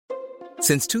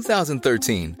Since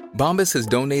 2013, Bombas has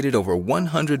donated over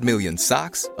 100 million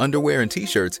socks, underwear, and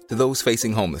T-shirts to those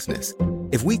facing homelessness.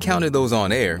 If we counted those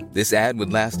on air, this ad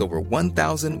would last over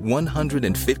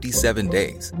 1,157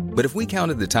 days. But if we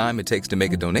counted the time it takes to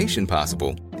make a donation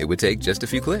possible, it would take just a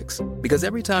few clicks. Because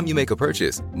every time you make a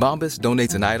purchase, Bombas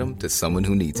donates an item to someone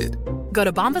who needs it. Go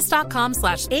to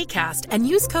bombas.com/ACAST and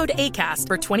use code ACAST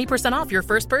for 20% off your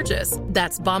first purchase.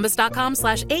 That's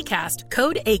bombas.com/ACAST,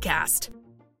 code ACAST.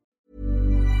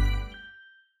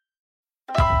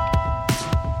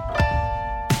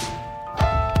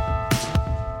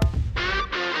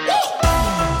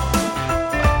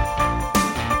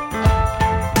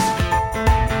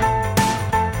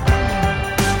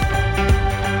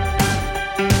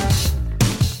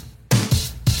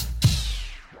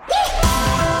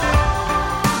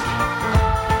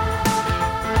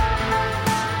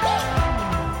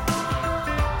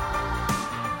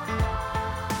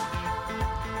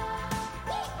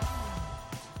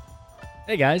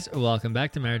 Hey guys, welcome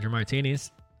back to Marriage or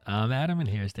Martinis. I'm Adam, and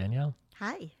here's Danielle.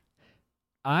 Hi.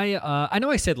 I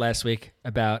know I said last week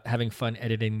about having fun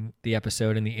editing the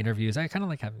episode and the interviews. I kind of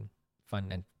like having fun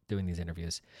and doing these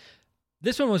interviews.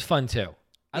 This one was fun too.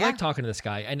 I like talking to this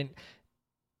guy, and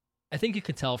I think you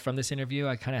could tell from this interview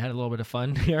I kind of had a little bit of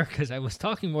fun here because I was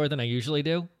talking more than I usually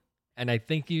do, and I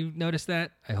think you noticed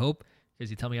that. I hope. Because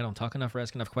you tell me I don't talk enough or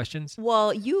ask enough questions?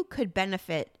 Well, you could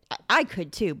benefit. I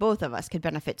could too. Both of us could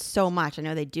benefit so much. I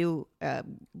know they do.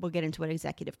 We'll get into what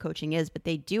executive coaching is, but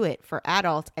they do it for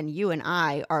adults. And you and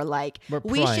I are like,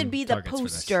 we should be the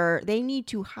poster. They need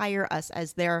to hire us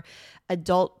as their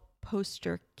adult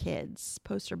poster kids,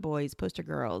 poster boys, poster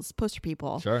girls, poster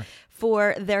people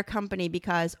for their company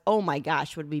because, oh my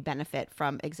gosh, would we benefit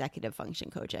from executive function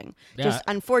coaching? Yeah. Just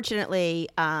unfortunately,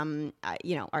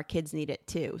 our kids need it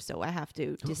too. So I have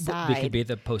to decide. We could be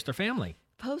the poster family.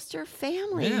 Poster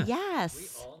family,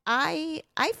 yes. I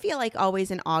feel like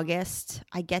always in August,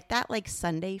 I get that like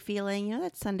Sunday feeling,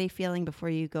 that Sunday feeling before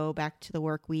you go back to the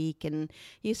work week and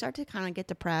you start to kind of get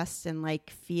depressed and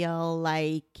like feel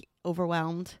like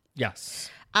overwhelmed. Yes.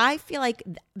 I feel like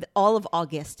all of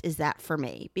August is that for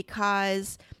me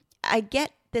because I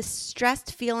get this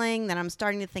stressed feeling that I'm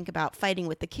starting to think about fighting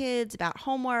with the kids, about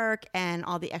homework and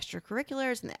all the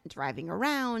extracurriculars and driving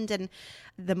around and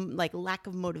the like lack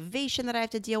of motivation that I have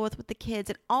to deal with the kids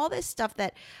and all this stuff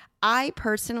that I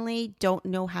personally don't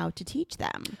know how to teach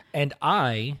them. And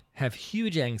I have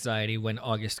huge anxiety when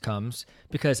August comes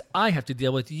because I have to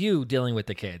deal with you dealing with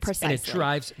the kids. Precisely. And it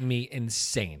drives me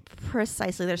insane.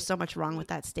 Precisely. There's so much wrong with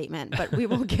that statement, but we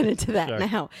won't get into that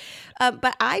now.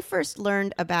 But I first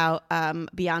learned about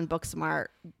Beyond Booksmart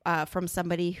from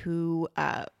somebody who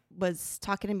was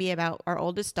talking to me about our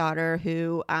oldest daughter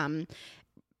who,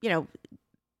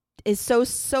 is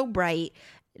so bright,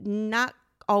 not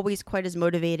always quite as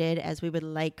motivated as we would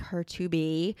like her to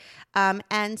be.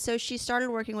 And so she started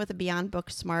working with a Beyond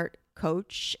Booksmart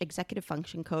coach, executive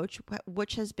function coach,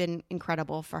 which has been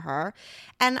incredible for her.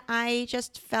 And I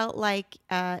just felt like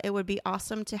it would be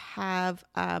awesome to have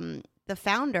the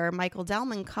founder, Michael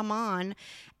Delman, come on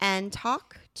and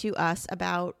talk to us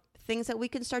about things that we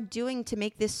can start doing to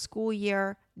make this school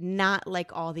year not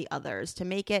like all the others, to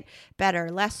make it better,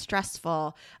 less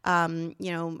stressful,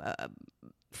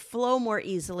 flow more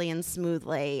easily and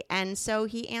smoothly. And so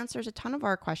he answers a ton of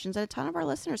our questions and a ton of our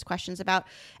listeners' questions about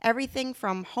everything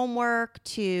from homework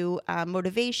to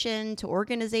motivation to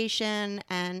organization.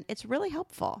 And it's really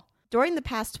helpful. During the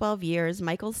past 12 years,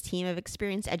 Michael's team of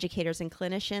experienced educators and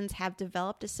clinicians have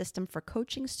developed a system for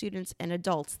coaching students and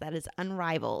adults that is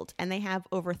unrivaled, and they have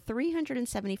over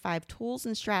 375 tools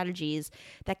and strategies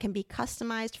that can be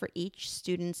customized for each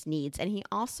student's needs. And he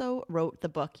also wrote the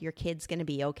book, Your Kid's Gonna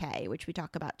Be Okay, which we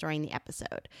talk about during the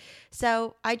episode.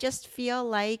 So I just feel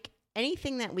like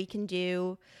anything that we can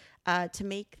do to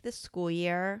make the school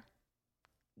year,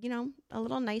 a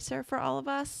little nicer for all of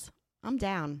us, I'm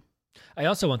down. I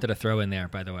also wanted to throw in there,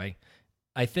 by the way,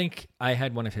 I think I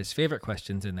had one of his favorite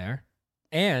questions in there,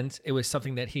 and it was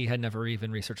something that he had never even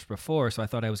researched before, so I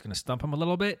thought I was going to stump him a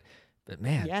little bit, but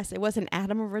man. Yes, it was an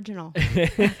Adam original.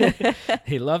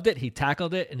 He loved it, he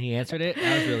tackled it, and he answered it.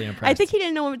 I was really impressed. I think he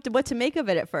didn't know what to make of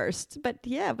it at first, but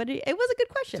it was a good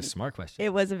question. It's a smart question.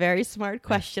 It was a very smart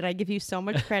question. I give you so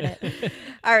much credit.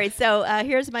 All right, so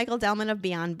here's Michael Delman of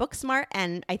Beyond Booksmart,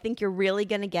 and I think you're really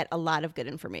going to get a lot of good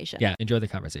information. Yeah, enjoy the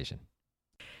conversation.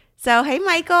 So, hey,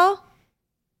 Michael.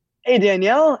 Hey,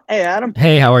 Danielle. Hey, Adam.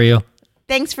 Hey, how are you?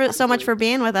 Thanks so much for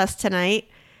being with us tonight.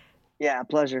 Yeah,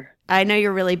 pleasure. I know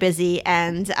you're really busy,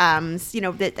 and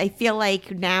that I feel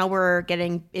like now we're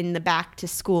getting in the back to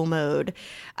school mode,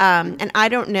 and I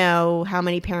don't know how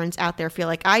many parents out there feel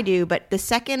like I do, but the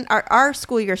second our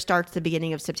school year starts the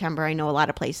beginning of September, I know a lot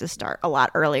of places start a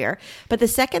lot earlier, but the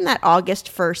second that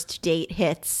August 1st date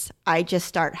hits, I just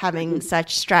start having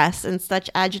such stress and such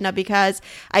agita because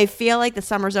I feel like the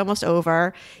summer's almost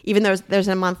over, even though there's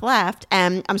a month left,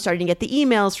 and I'm starting to get the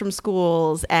emails from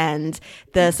schools and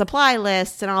the supply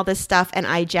lists and all this stuff, and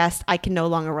I can no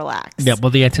longer relax. Yeah, well,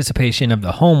 the anticipation of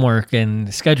the homework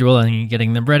and schedule and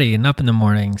getting them ready and up in the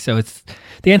morning. So it's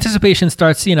the anticipation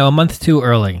starts, a month too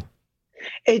early.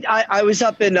 I was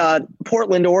up in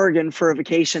Portland, Oregon for a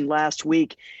vacation last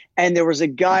week, and there was a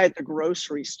guy at the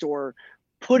grocery store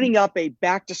putting up a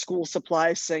back to school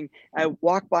supplies thing. I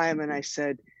walked by him and I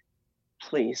said,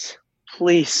 please,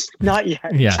 not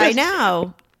yet. Yeah. I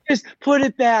know. Just put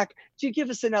it back. You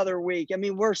give us another week. I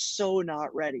mean, we're so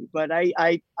not ready, but I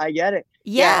get it.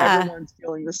 Yeah. Everyone's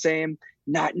feeling the same.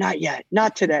 Not yet.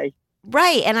 Not today.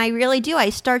 Right. And I really do. I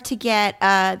start to get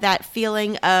that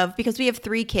feeling of, because we have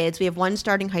 3 kids. We have one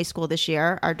starting high school this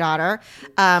year, our daughter,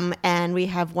 and we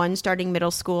have one starting middle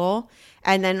school.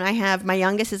 And then I have my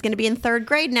youngest is going to be in 3rd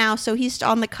grade now. So he's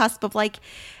on the cusp of like,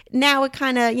 now it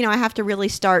kind of, I have to really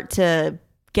start to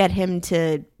get him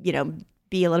to,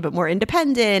 be a little bit more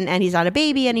independent, and he's not a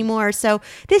baby anymore. So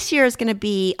this year is going to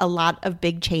be a lot of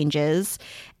big changes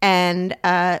and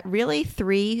really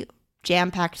 3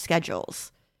 jam-packed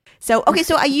schedules. So, okay,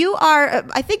 so you are,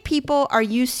 I think people are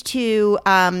used to,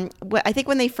 I think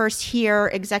when they first hear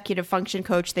executive function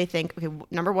coach, they think, okay,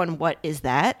 number one, what is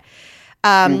that?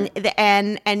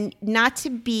 And not to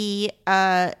be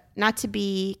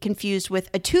confused with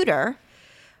a tutor,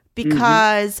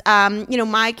 because,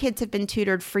 my kids have been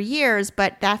tutored for years,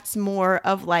 but that's more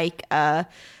of like,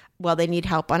 they need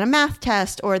help on a math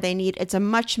test, or it's a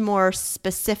much more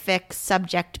specific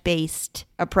subject-based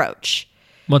approach.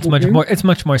 Well, it's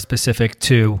much more specific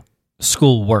to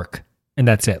school work, and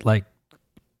that's it. Like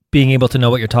being able to know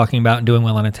what you're talking about and doing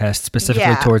well on a test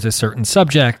specifically towards a certain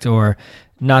subject, or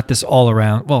not this all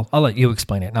around. Well, I'll let you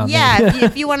explain it.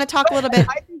 If you want to talk a little bit.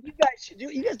 I think you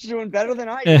guys are doing better than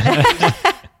I do.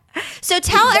 So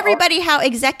tell everybody how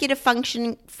executive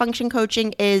function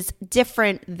coaching is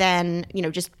different than,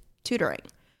 just tutoring.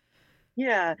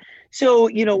 Yeah. So,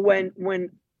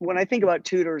 when I think about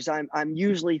tutors, I'm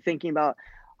usually thinking about,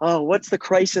 what's the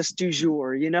crisis du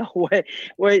jour?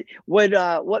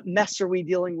 What mess are we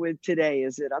dealing with today?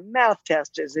 Is it a math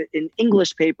test? Is it an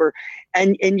English paper?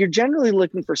 And you're generally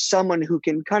looking for someone who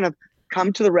can kind of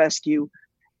come to the rescue,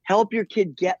 help your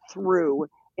kid get through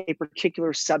a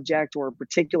particular subject or a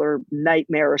particular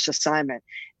nightmarish assignment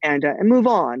and move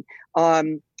on.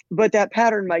 But that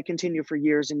pattern might continue for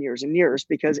years and years and years,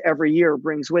 because every year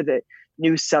brings with it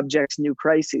new subjects, new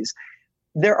crises.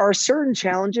 There are certain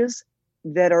challenges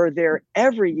that are there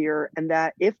every year, and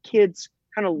that if kids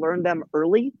kind of learn them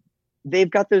early,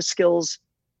 they've got those skills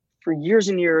for years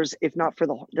and years, if not for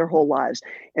their whole lives.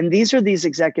 And these are these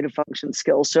executive function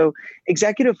skills. So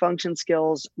executive function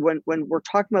skills, when we're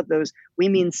talking about those, we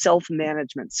mean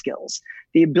self-management skills,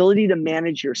 the ability to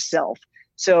manage yourself.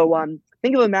 So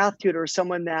think of a math tutor as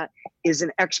someone that is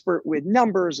an expert with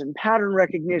numbers and pattern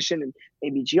recognition and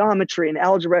maybe geometry and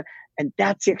algebra, and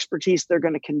that's the expertise they're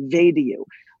going to convey to you.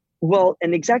 Well,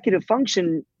 an executive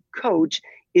function coach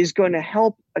is going to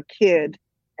help a kid,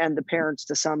 and the parents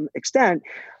to some extent,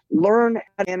 learn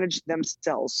how to manage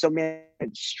themselves. So manage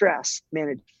stress,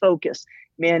 manage focus,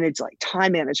 manage like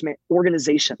time management,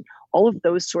 organization, all of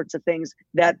those sorts of things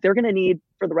that they're going to need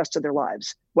for the rest of their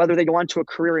lives, whether they go on to a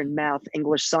career in math,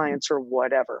 English, science, or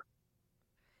whatever.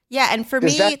 Yeah. And for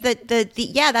me,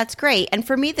 that's great. And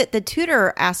for me, the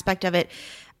tutor aspect of it,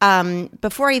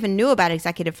 before I even knew about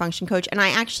executive function coach, and I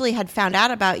actually had found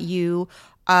out about you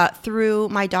through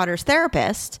my daughter's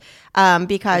therapist,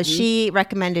 because she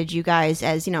recommended you guys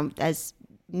as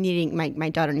needing, my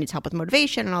daughter needs help with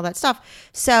motivation and all that stuff.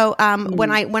 So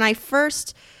when I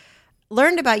first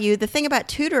learned about you, the thing about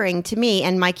tutoring to me,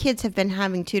 and my kids have been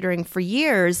having tutoring for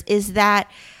years, is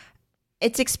that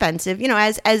it's expensive,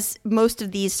 as most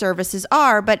of these services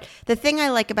are. But the thing I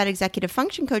like about executive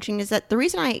function coaching is that the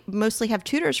reason I mostly have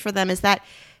tutors for them is that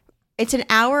it's an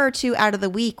hour or 2 out of the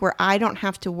week where I don't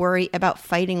have to worry about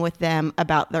fighting with them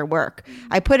about their work.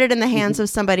 I put it in the hands of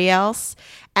somebody else.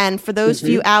 And for those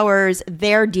few hours,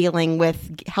 they're dealing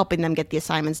with helping them get the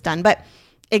assignments done. But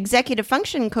executive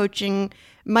function coaching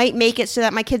might make it so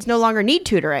that my kids no longer need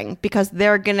tutoring because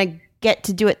they're going to get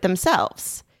to do it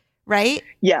themselves. Right?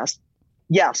 Yes.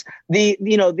 Yes. The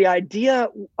idea,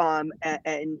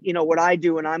 and what I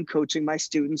do when I'm coaching my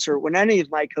students, or when any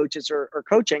of my coaches are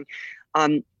coaching,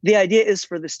 the idea is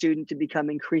for the student to become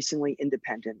increasingly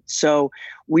independent. So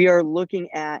we are looking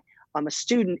at a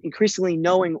student increasingly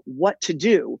knowing what to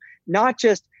do, not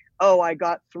just, oh, I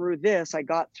got through this, I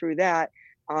got through that.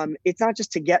 It's not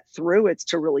just to get through, it's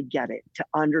to really get it, to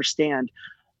understand.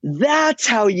 That's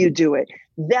how you do it.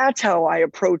 That's how I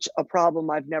approach a problem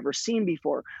I've never seen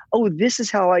before. Oh, this is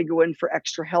how I go in for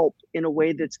extra help in a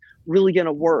way that's really going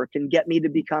to work and get me to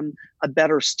become a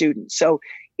better student. So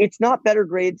it's not better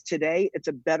grades today. It's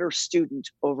a better student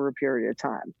over a period of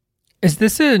time. Is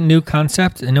this a new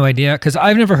concept, a new idea? Because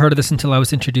I've never heard of this until I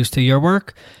was introduced to your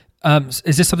work. Is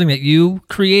this something that you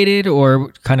created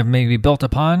or kind of maybe built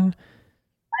upon?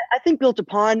 I think built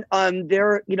upon.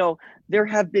 There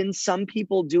have been some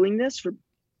people doing this for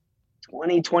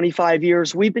 20, 25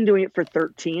 years. We've been doing it for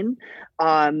 13.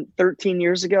 13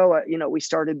 years ago, we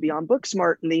started Beyond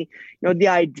Booksmart, and the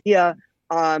idea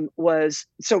was,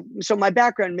 so my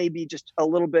background may be just a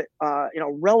little bit,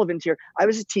 relevant here. I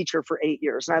was a teacher for 8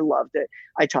 years and I loved it.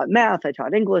 I taught math, I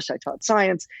taught English, I taught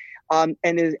science.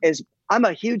 And as I'm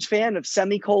a huge fan of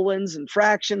semicolons and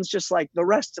fractions, just like the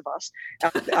rest of us.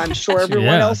 I'm sure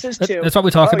everyone else is too. That's what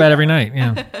we talk about every night.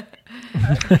 Yeah.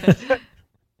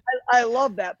 I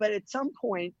love that. But at some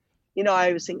point,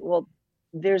 I was thinking, well,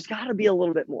 there's got to be a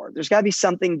little bit more. There's got to be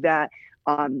something that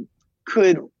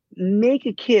could make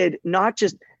a kid not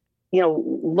just,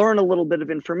 learn a little bit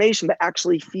of information, but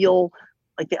actually feel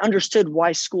like they understood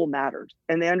why school mattered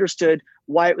and they understood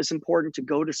why it was important to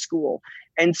go to school.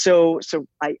 And so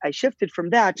I shifted from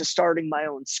that to starting my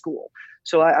own school.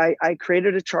 So I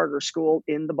created a charter school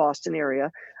in the Boston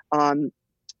area.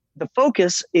 The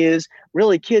focus is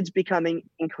really kids becoming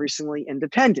increasingly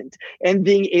independent and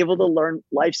being able to learn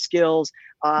life skills.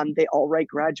 They all write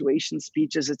graduation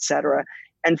speeches, etc.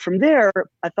 And from there,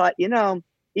 I thought,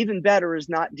 even better is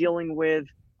not dealing with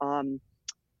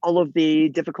all of the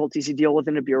difficulties you deal with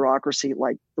in a bureaucracy,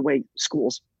 like the way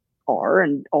schools are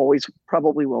and always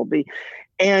probably will be,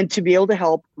 and to be able to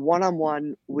help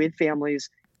one-on-one with families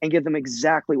and give them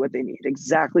exactly what they need,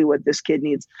 exactly what this kid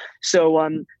needs. So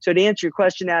to answer your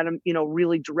question, Adam,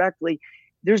 really directly,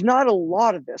 there's not a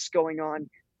lot of this going on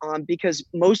because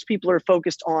most people are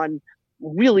focused on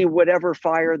really whatever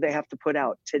fire they have to put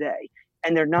out today.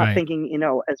 And they're not thinking,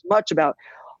 as much about,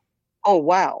 oh,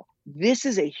 wow, this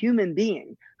is a human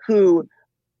being who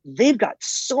they've got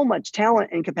so much talent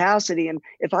and capacity. And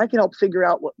if I can help figure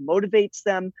out what motivates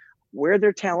them, where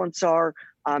their talents are,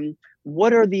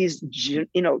 what are these,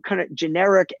 kind of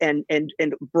generic and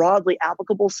broadly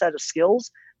applicable set of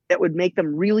skills that would make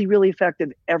them really, really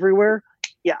effective everywhere.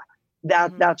 Yeah,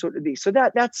 that's what it would be. So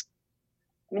that's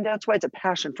why it's a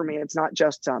passion for me. It's not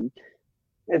just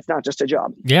a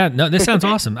job. Yeah, no, this sounds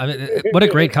awesome. I mean, what a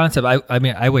great concept.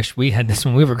 I wish we had this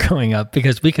when we were growing up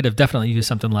because we could have definitely used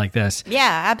something like this.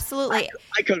 Yeah, absolutely.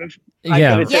 I could have.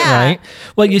 Yeah, right.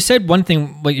 Well, you said one thing,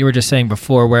 what you were just saying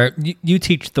before, where you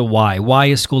teach the why. Why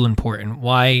is school important?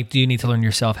 Why do you need to learn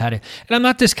yourself how to? And I'm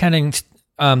not discounting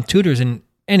tutors in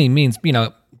any means,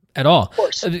 at all. Of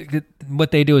course.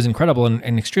 What they do is incredible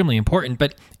and extremely important,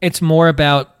 but it's more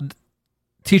about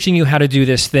teaching you how to do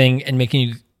this thing and making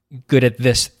you good at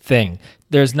this thing.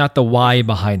 There's not the why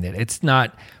behind it. It's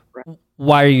not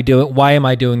why are you doing it? Why am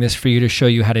I doing this for you to show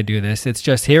you how to do this? It's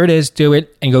just here it is, do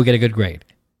it and go get a good grade.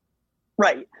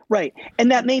 Right.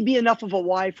 And that may be enough of a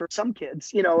why for some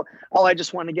kids, I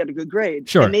just want to get a good grade.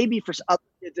 Sure. And maybe for other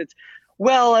kids, it's,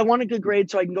 well, I want a good grade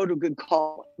so I can go to a good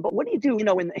college. But what do you do,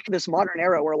 in this modern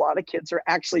era where a lot of kids are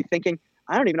actually thinking,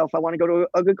 I don't even know if I want to go to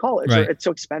a good college, or it's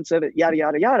so expensive, yada,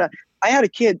 yada, yada. I had a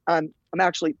kid, I'm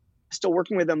actually still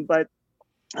working with him, but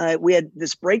we had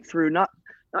this breakthrough not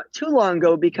too long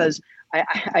ago because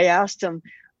I asked him,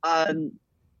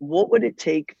 what would it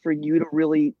take for you to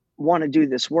really want to do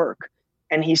this work?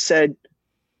 And he said,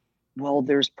 well,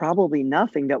 there's probably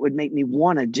nothing that would make me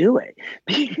want to do it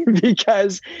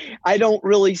because I don't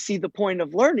really see the point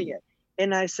of learning it.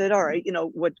 And I said, all right,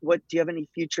 what do you have any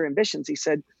future ambitions? He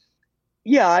said,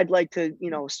 yeah, I'd like to,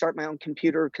 start my own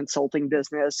computer consulting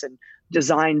business and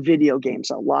design video games.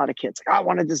 A lot of kids, I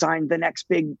want to design the next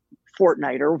big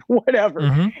Fortnite or whatever.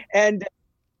 Mm-hmm. And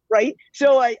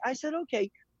so I said, okay,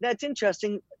 that's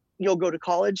interesting. You'll go to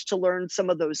college to learn some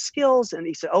of those skills. And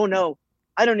he said, oh no,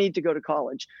 I don't need to go to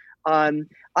college. I'm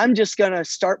just going to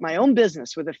start my own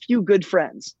business with a few good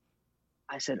friends.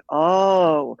 I said,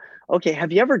 oh, okay.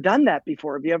 Have you ever done that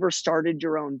before? Have you ever started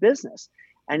your own business?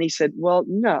 And he said, well,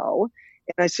 no.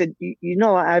 And I said,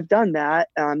 I've done that.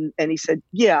 And he said,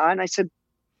 yeah. And I said,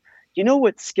 you know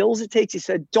what skills it takes? He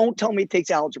said, don't tell me it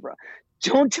takes algebra.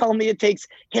 don't tell me it takes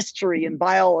history and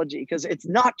biology because it's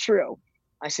not true.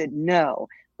 I said, no,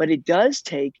 but it does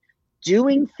take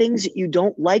doing things that you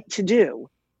don't like to do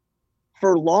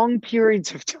for long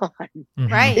periods of time. Mm-hmm.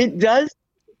 Right.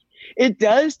 It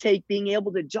does take being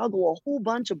able to juggle a whole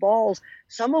bunch of balls,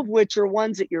 some of which are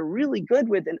ones that you're really good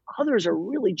with and others are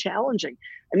really challenging.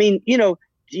 I mean, do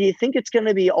you think it's going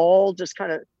to be all just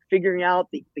kind of figuring out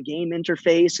the game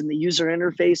interface and the user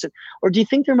interface? Or do you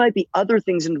think there might be other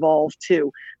things involved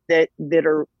too that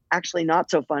are actually not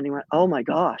so fun? You went, oh my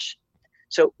gosh.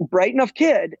 So bright enough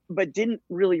kid, but didn't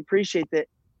really appreciate that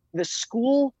the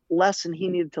school lesson he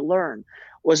needed to learn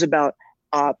was about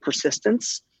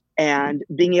persistence and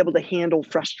being able to handle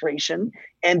frustration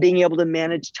and being able to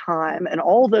manage time and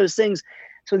all those things.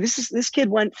 So this kid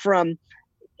went from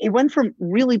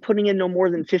really putting in no more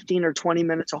than 15 or 20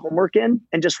 minutes of homework in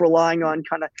and just relying on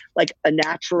kind of like a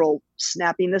natural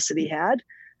snappiness that he had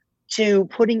to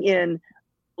putting in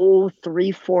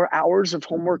 3-4 hours of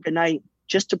homework a night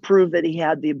just to prove that he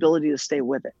had the ability to stay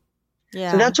with it.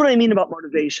 Yeah. So that's what I mean about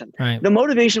motivation. Right. The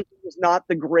motivation was not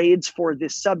the grades for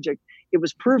this subject. It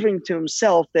was proving to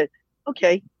himself that,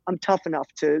 okay, I'm tough enough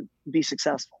to be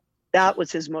successful. That was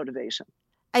his motivation.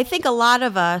 I think a lot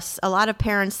of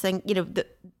parents think,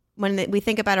 when we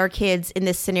think about our kids in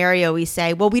this scenario, we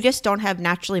say, well, we just don't have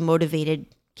naturally motivated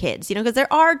kids, because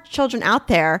there are children out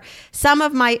there.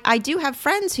 I do have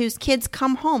friends whose kids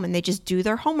come home and they just do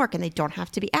their homework and they don't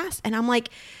have to be asked. And I'm like,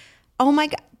 oh my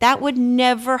God, that would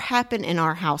never happen in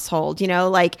our household.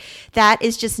 That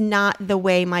is just not the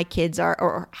way my kids are,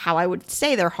 or how I would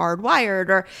say they're hardwired,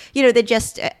 or, they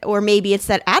just, or maybe it's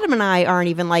that Adam and I aren't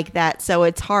even like that. So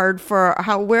it's hard for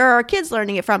where are our kids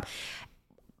learning it from?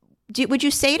 Would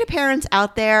you say to parents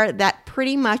out there that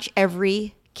pretty much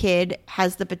every kid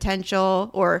has the potential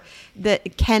or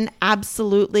that can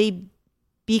absolutely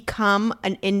become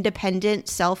an independent,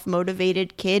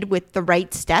 self-motivated kid with the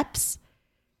right steps?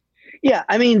 Yeah,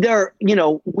 I mean, there,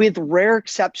 with rare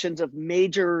exceptions of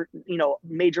major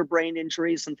brain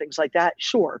injuries and things like that,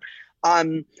 sure.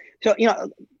 So,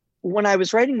 when I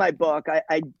was writing my book,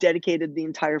 I dedicated the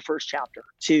entire first chapter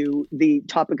to the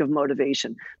topic of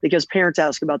motivation because parents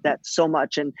ask about that so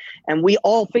much. And we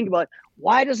all think about,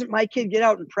 why doesn't my kid get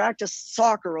out and practice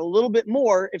soccer a little bit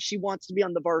more if she wants to be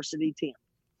on the varsity team?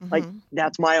 Mm-hmm. Like,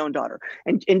 that's my own daughter.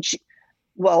 And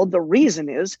the reason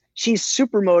is she's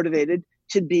super motivated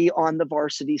to be on the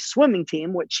varsity swimming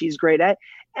team, which she's great at.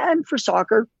 And for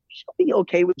soccer, she'll be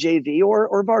okay with JV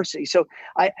or varsity. So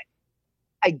I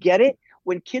get it.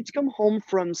 When kids come home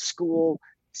from school,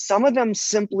 some of them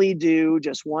simply do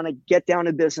just want to get down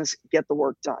to business, get the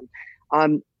work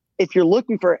done. If you're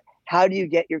looking for how do you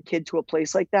get your kid to a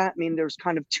place like that, I mean, there's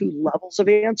kind of two levels of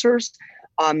answers.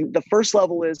 The first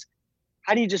level is,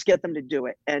 how do you just get them to do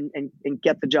it and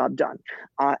get the job done?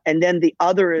 And then the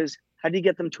other is, how do you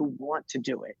get them to want to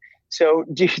do it? So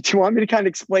do you want me to kind of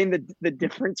explain the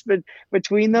difference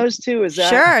between those two? Is that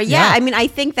sure? Yeah. I mean, I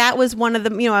think that was one of the,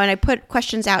 when I put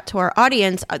questions out to our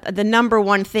audience, the number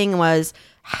one thing was,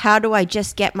 how do I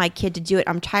just get my kid to do it?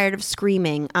 I'm tired of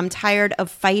screaming. I'm tired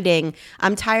of fighting.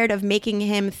 I'm tired of making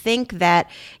him think that,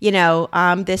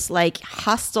 I'm this like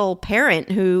hostile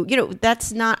parent who,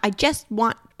 that's not, I just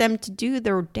want them to do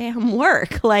their damn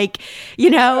work.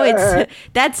 It's,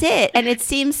 that's it. And it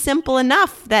seems simple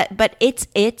enough but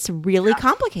it's really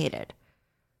complicated.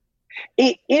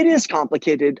 It is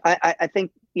complicated. I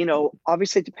think,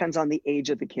 obviously it depends on the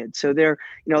age of the kid. So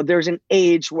there's an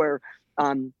age where,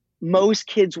 most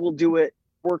kids will do it,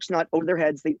 work's not over their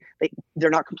heads.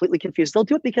 They're not completely confused. They'll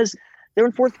do it because they're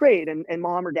in 4th grade and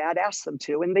mom or dad asks them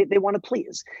to, and they want to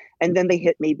please. And then they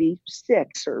hit maybe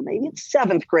 6th or maybe it's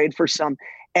 7th grade for some.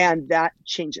 And that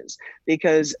changes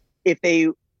because if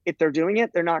they're doing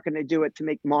it, they're not going to do it to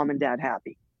make mom and dad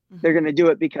happy. Mm-hmm. They're going to do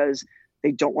it because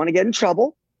they don't want to get in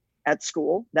trouble at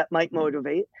school. That might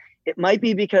motivate. It might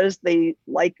be because they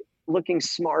like looking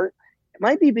smart. It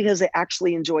might be because they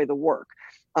actually enjoy the work.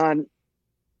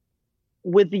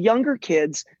 With the younger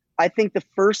kids, I think the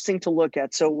first thing to look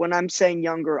at, so when I'm saying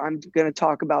younger, I'm going to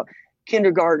talk about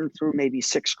kindergarten through maybe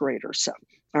 6th grade or so.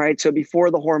 All right. So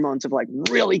before the hormones have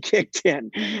really kicked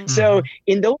in. Mm-hmm. So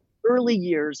in those early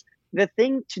years, the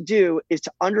thing to do is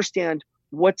to understand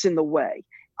what's in the way.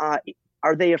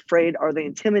 Are they afraid? Are they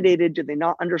intimidated? Do they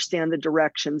not understand the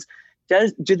directions?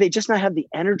 Do they just not have the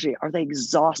energy? Are they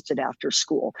exhausted after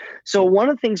school? So one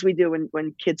of the things we do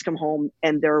when kids come home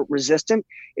and they're resistant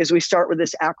is we start with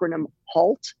this acronym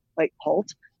HALT, like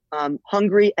HALT,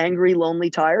 hungry, angry, lonely,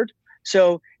 tired.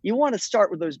 So you want to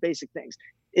start with those basic things.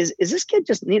 Is this kid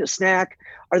just need a snack?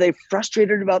 Are they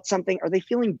frustrated about something? Are they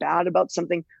feeling bad about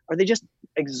something? Are they just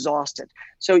exhausted?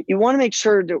 So you want to make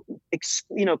sure to,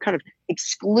 kind of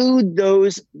exclude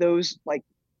those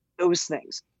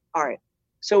things. All right.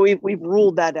 So we've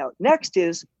ruled that out. Next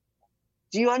is,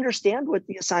 do you understand what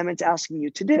the assignment's asking you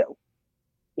to do?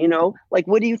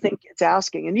 What do you think it's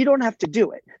asking? And you don't have to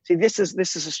do it. See, this is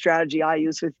a strategy I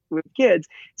use with kids.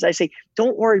 Is I say,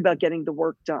 don't worry about getting the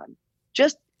work done.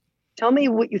 Just tell me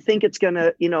what you think it's going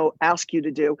to, ask you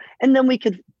to do. And then we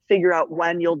could figure out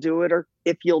when you'll do it or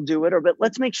if you'll do it, but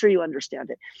let's make sure you understand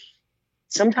it.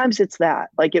 Sometimes it's that,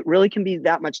 it really can be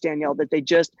that much, Danielle, that they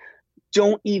just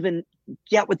don't even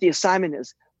get what the assignment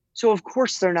is. So of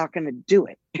course they're not going to do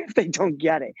it if they don't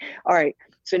get it. All right.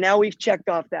 So now we've checked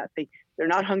off that they're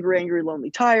not hungry, angry,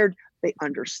 lonely, tired. They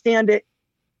understand it.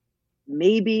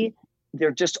 Maybe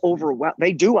they're just overwhelmed.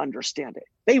 They do understand it.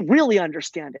 They really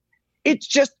understand it. It's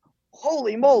just,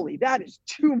 holy moly, that is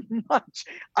too much.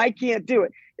 I can't do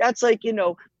it. That's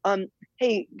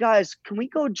hey guys, can we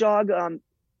go jog?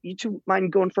 You two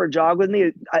mind going for a jog with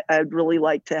me? I'd really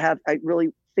like to I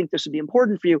really think this would be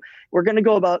important for you. We're going to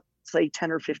go about, say,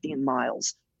 10 or 15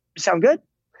 miles. Sound good?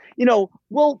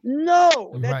 Well,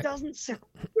 no, that Right. doesn't sound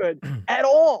good at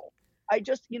all. I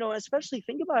just, especially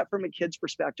think about it from a kid's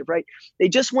perspective, right? They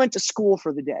just went to school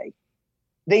for the day.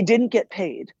 They didn't get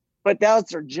paid, but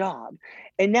that's their job.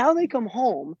 And now they come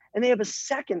home and they have a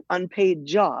second unpaid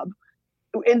job.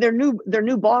 And their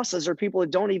new bosses are people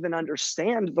that don't even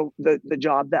understand the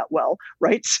job that well,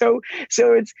 right? So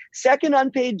it's second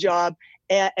unpaid job.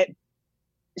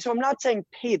 So I'm not saying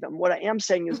pay them. What I am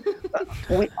saying is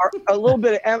we are a little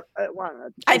bit of,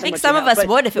 I think some of us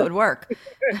would if it would work.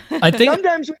 I think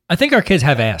sometimes I think our kids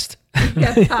have asked.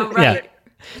 Right.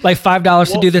 Like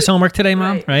 $5 to do this homework today,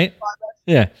 Mom, right?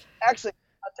 Yeah. Actually,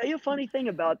 I'll tell you a funny thing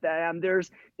about that.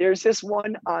 There's this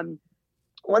one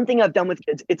thing I've done with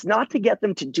kids. It's not to get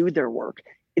them to do their work.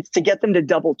 It's to get them to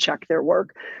double check their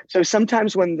work. So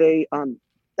sometimes when they,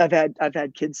 I've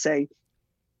had kids say,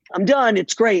 "I'm done.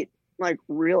 It's great." I'm like,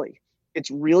 really? It's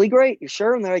really great? You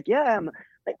sure? And they're like, yeah. I'm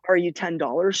like, are you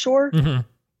 $10 short? Mm-hmm. They're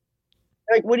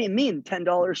like, what do you mean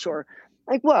 $10 short?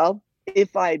 Like, well,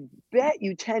 if I bet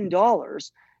you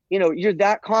 $10, you're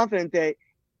that confident that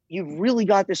you've really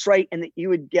got this right and that you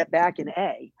would get back an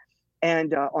A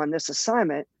and on this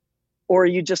assignment, or are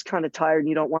you just kind of tired and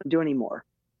you don't want to do anymore?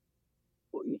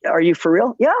 Are you for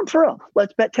real? Yeah, I'm for real.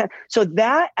 Let's bet 10. So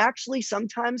that actually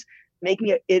sometimes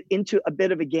making it into a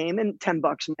bit of a game, and $10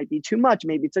 might be too much.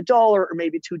 Maybe it's $1 or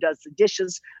maybe 2 does the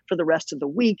dishes for the rest of the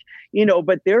week,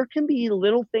 but there can be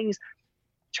little things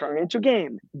turn into a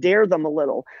game, dare them a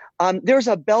little. There's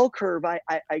a bell curve. I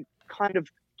kind of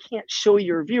can't show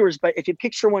your viewers, but if you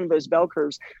picture one of those bell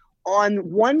curves,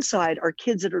 on one side are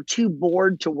kids that are too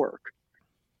bored to work.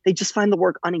 They just find the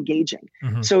work unengaging.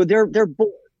 Mm-hmm. So they're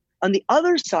bored. On the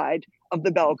other side of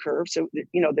the bell curve, so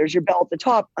there's your bell at the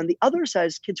top. On the other side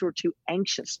is kids who are too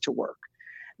anxious to work.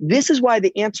 This is why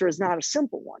the answer is not a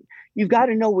simple one. You've got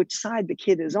to know which side the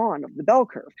kid is on of the bell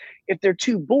curve. If they're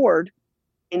too bored,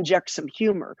 inject some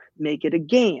humor, make it a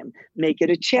game, make it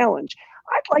a challenge.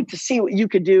 I'd like to see what you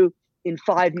could do in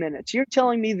 5 minutes. You're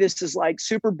telling me this is like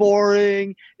super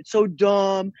boring. It's so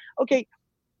dumb. Okay,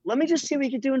 let me just see what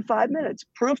you can do in 5 minutes.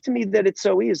 Prove to me that it's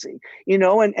so easy,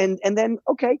 and then,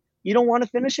 okay, you don't want to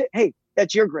finish it. Hey,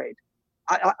 that's your grade.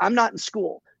 I'm not in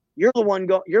school. You're the one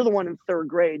you're the one in 3rd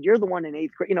grade. You're the one in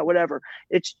 8th grade, whatever.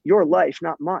 It's your life,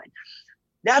 not mine.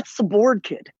 That's the bored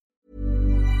kid.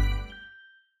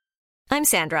 I'm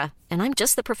Sandra, and I'm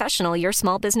just the professional your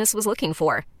small business was looking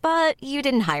for. But you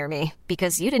didn't hire me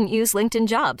because you didn't use LinkedIn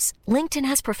Jobs. LinkedIn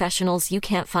has professionals you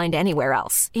can't find anywhere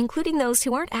else, including those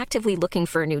who aren't actively looking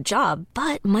for a new job,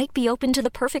 but might be open to the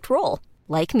perfect role,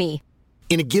 like me.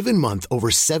 In a given month, over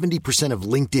 70% of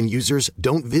LinkedIn users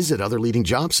don't visit other leading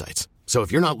job sites. So if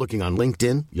you're not looking on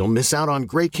LinkedIn, you'll miss out on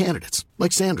great candidates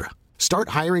like Sandra. Start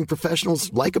hiring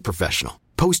professionals like a professional.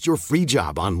 Post your free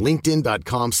job on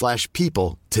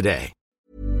linkedin.com/people today.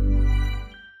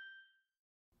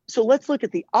 So let's look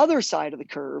at the other side of the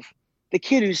curve, the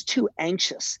kid who's too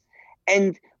anxious.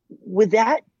 And with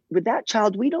that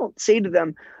child, we don't say to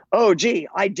them, oh, gee,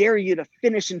 I dare you to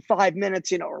finish in 5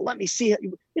 minutes, or let me see it.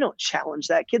 We don't challenge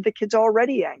that kid. The kid's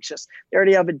already anxious. They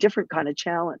already have a different kind of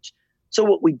challenge. So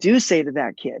what we do say to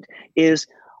that kid is,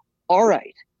 all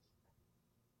right,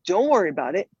 don't worry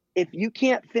about it. If you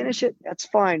can't finish it, that's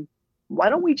fine. Why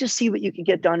don't we just see what you can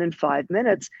get done in 5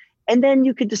 minutes? And then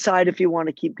you could decide if you want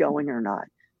to keep going or not.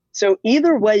 So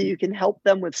either way, you can help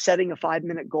them with setting a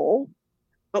 5-minute goal.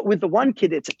 But with the one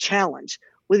kid, it's a challenge.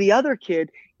 With the other kid,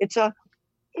 it's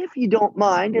if you don't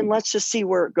mind, and let's just see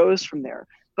where it goes from there.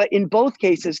 But in both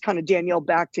cases, kind of Danielle,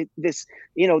 back to this,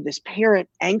 this parent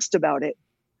angst about it.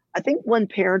 I think when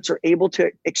parents are able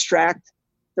to extract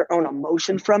their own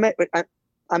emotion from it,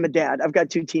 I'm a dad. I've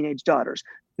got 2 teenage daughters.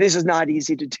 This is not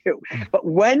easy to do. But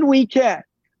when we can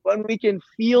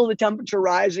feel the temperature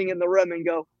rising in the room and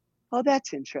go, oh,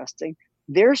 that's interesting.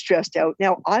 They're stressed out.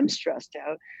 Now I'm stressed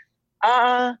out.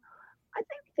 I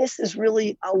think this is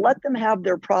really, I'll let them have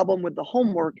their problem with the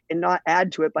homework and not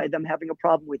add to it by them having a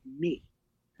problem with me.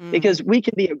 Because we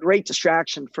can be a great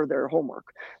distraction for their homework.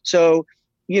 So,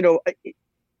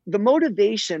 the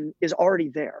motivation is already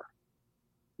there.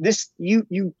 This, you're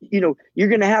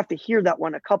going to have to hear that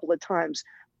one a couple of times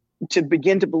to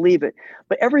begin to believe it.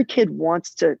 But every kid they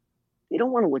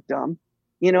don't want to look dumb.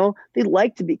 They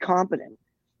like to be competent.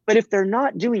 But if they're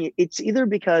not doing it, it's either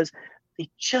because they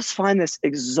just find this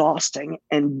exhausting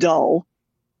and dull.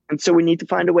 And so we need to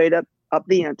find a way to up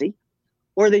the ante,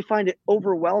 or they find it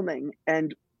overwhelming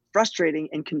and frustrating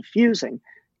and confusing.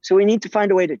 So we need to find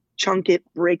a way to chunk it,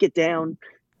 break it down,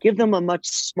 give them a much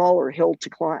smaller hill to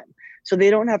climb. So they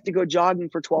don't have to go jogging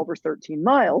for 12 or 13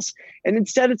 miles. And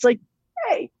instead it's like,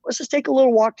 hey, let's just take a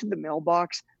little walk to the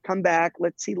mailbox, come back.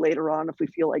 Let's see later on if we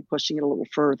feel like pushing it a little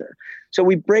further. So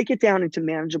we break it down into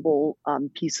manageable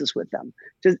pieces with them.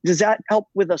 Does that help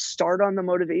with a start on the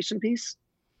motivation piece?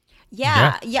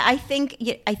 Yeah. I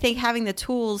think having the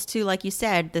tools to, like you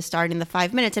said, the starting the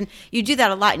 5 minutes, and you do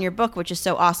that a lot in your book, which is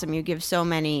so awesome. You give so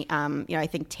many, I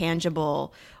think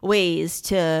tangible ways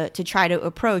to try to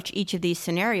approach each of these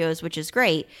scenarios, which is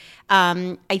great.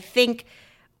 I think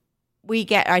we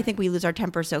lose our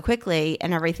temper so quickly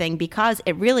and everything because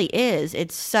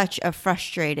it's such a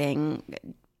frustrating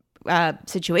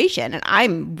situation, and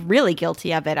I'm really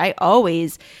guilty of it. I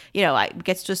always, it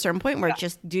gets to a certain point where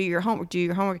just do your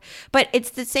homework. But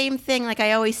it's the same thing. Like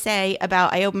I always say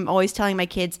I'm always telling my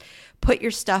kids, put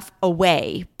your stuff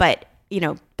away, but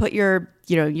put your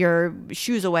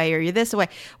shoes away or your this away.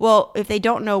 Well, if they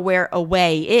don't know where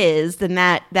away is, then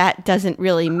that doesn't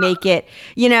really make it,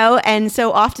 and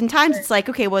so oftentimes it's like,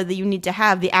 okay, well, you need to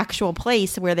have the actual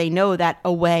place where they know that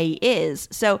away is.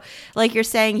 So like you're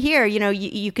saying here,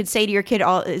 you could say to your kid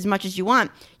as much as you want,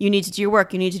 you need to do your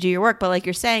work. But like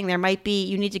you're saying, there might be,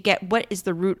 you need to get what is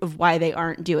the root of why they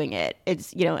aren't doing it.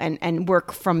 It's, and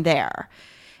work from there.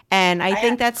 And I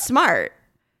think that's smart.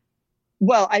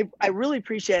 Well, I really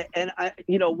appreciate it.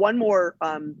 And one more,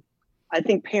 I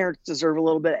think parents deserve a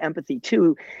little bit of empathy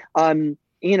too.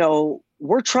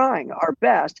 We're trying our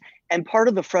best. And part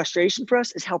of the frustration for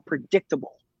us is how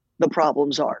predictable the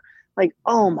problems are. Like,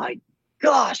 oh my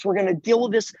gosh, we're going to deal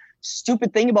with this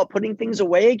stupid thing about putting things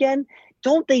away again.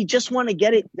 Don't they just want to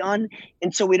get it done?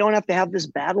 And so we don't have to have this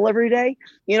battle every day,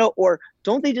 or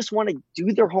don't they just want to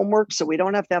do their homework so we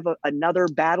don't have to have another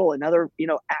battle, another,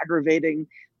 aggravating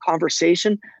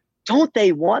conversation? Don't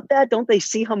they want that? Don't they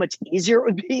see how much easier it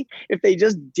would be if they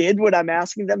just did what I'm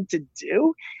asking them to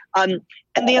do? And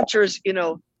the answer is,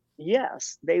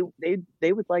 yes, they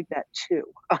would like that too.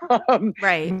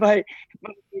 Right. But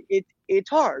it's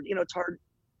hard. It's hard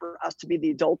for us to be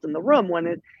the adult in the room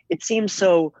when it seems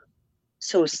so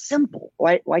simple.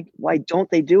 Why don't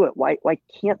they do it? Why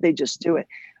can't they just do it?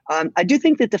 I do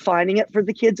think that defining it for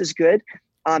the kids is good.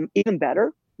 Even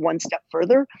better, one step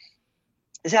further,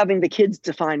 is having the kids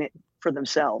define it for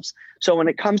themselves. So when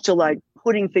it comes to like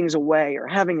putting things away or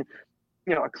having,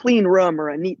 a clean room or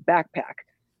a neat backpack,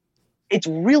 it's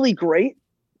really great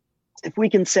if we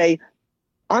can say,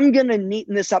 I'm going to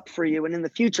neaten this up for you and in the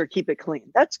future, keep it clean.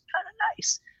 That's kind of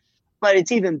nice. But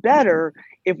it's even better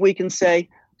if we can say,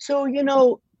 so,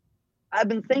 I've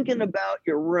been thinking about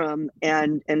your room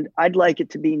and I'd like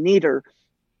it to be neater.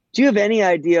 Do you have any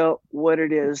idea what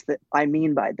it is that I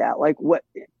mean by that? Like what?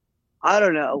 I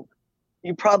don't know.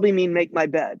 You probably mean make my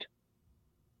bed.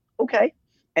 Okay.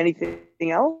 Anything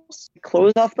else?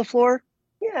 Clothes off the floor?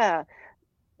 Yeah.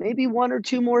 Maybe 1 or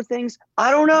 2 more things.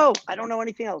 I don't know. I don't know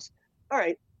anything else. All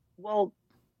right. Well,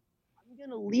 I'm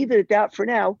going to leave it at that for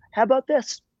now. How about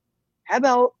this? How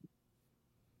about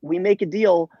we make a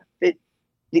deal that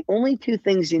the only 2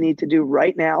 things you need to do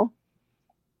right now,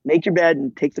 make your bed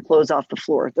and take the clothes off the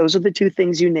floor. Those are the 2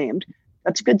 things you named.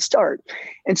 That's a good start.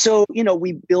 And so,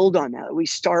 we build on that. We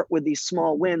start with these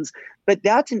small wins, but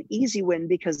that's an easy win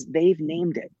because they've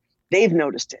named it. They've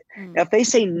noticed it. Now, if they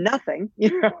say nothing,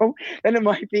 then it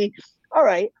might be, all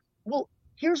right, well,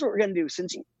 here's what we're going to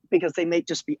do because they may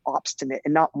just be obstinate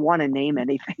and not want to name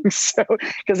anything. So,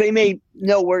 because they may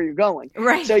know where you're going.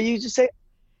 Right. So you say,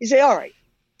 all right,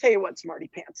 tell you what, smarty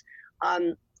pants,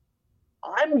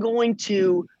 I'm going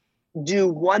to do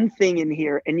one thing in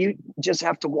here and you just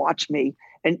have to watch me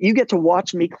and you get to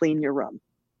watch me clean your room.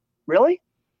 Really?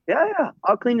 Yeah,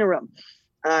 I'll clean your room.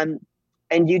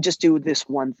 And you just do this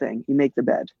one thing. You make the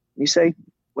bed. You say,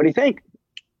 what do you think?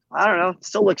 I don't know. It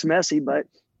still looks messy, but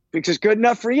because it's good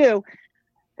enough for you.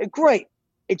 Great.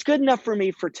 It's good enough for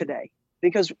me for today,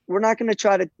 because we're not going to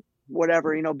try to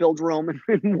build Rome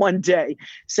in one day.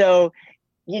 So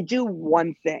you do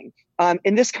one thing.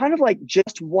 And this kind of like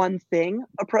just one thing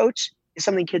approach is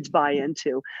something kids buy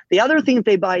into. The other thing that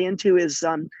they buy into is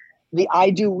the I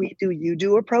do, we do, you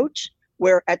do approach,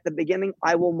 where at the beginning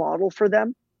I will model for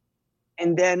them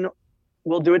and then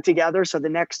we'll do it together. So the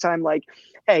next time, like,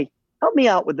 hey, help me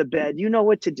out with the bed. You know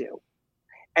what to do.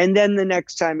 And then the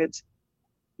next time it's,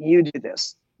 you do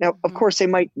this. Now, of course, they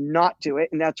might not do it.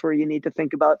 And that's where you need to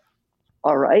think about,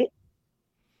 all right,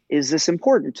 is this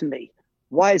important to me?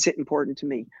 Why is it important to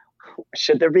me?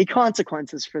 Should there be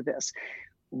consequences for this?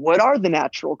 What are the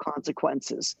natural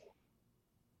consequences?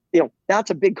 That's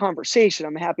a big conversation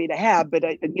I'm happy to have, but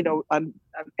I'm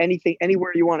anything,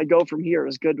 anywhere you want to go from here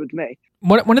is good with me.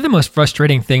 One of the most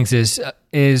frustrating things is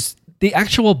the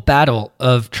actual battle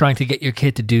of trying to get your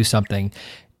kid to do something,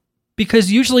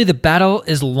 because usually the battle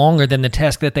is longer than the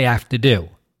task that they have to do.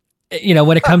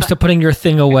 When it comes to putting your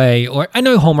thing away, or I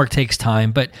know homework takes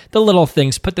time, but the little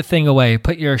things, put the thing away,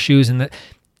 put your shoes in it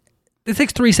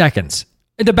takes 3 seconds.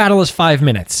 The battle is 5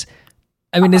 minutes.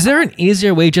 I mean, is there an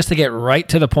easier way just to get right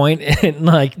to the point and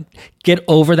like get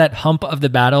over that hump of the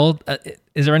battle?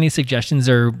 Is there any suggestions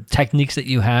or techniques that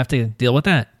you have to deal with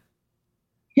that?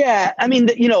 Yeah, I mean,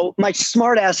 my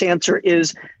smart ass answer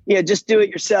is, just do it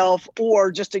yourself,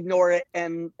 or just ignore it.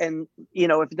 And if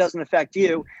it doesn't affect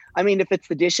you, I mean, if it's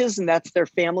the dishes and that's their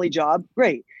family job,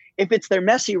 great. If it's their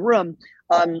messy room,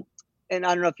 and I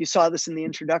don't know if you saw this in the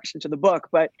introduction to the book,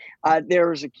 but there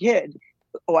was a kid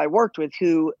who I worked with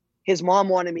who his mom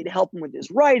wanted me to help him with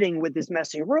his writing, with his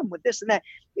messy room, with this and that.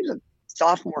 He was a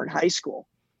sophomore in high school.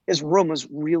 His room was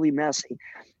really messy.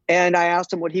 And I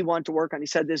asked him what he wanted to work on. He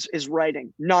said this is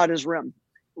writing, not his room.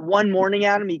 One morning,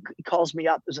 Adam, he calls me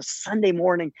up. It was a Sunday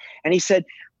morning. And he said,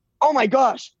 oh my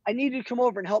gosh, I need you to come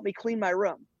over and help me clean my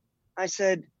room. I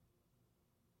said,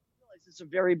 I realize it's a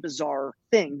very bizarre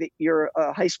thing that you're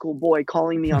a high school boy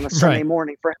calling me on a Sunday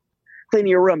morning for cleaning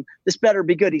your room. This better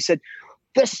be good. He said,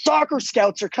 the soccer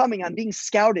scouts are coming. I'm being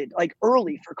scouted like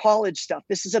early for college stuff.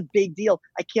 This is a big deal.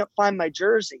 I can't find my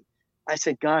jersey. I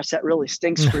said, gosh, that really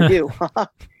stinks for you.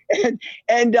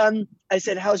 And I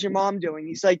said, how's your mom doing?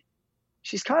 He's like,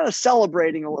 she's kind of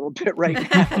celebrating a little bit right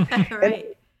now.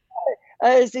 Right.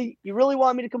 I said, you really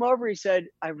want me to come over? He said,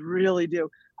 I really do.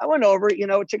 I went over,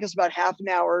 it took us about half an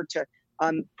hour to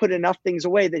put enough things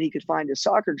away that he could find his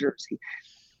soccer jersey.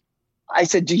 I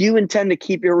said, do you intend to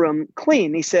keep your room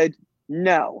clean? He said,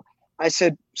 no. I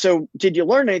said, so did you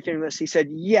learn anything from this? He said,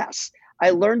 yes.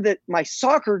 I learned that my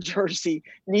soccer jersey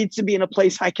needs to be in a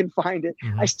place I can find it.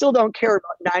 Mm-hmm. I still don't care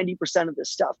about 90% of this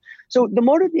stuff. So the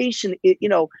motivation,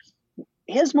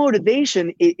 his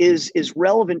motivation is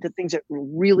relevant to things that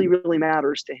really, really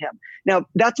matters to him. Now,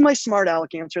 that's my smart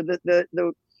aleck answer.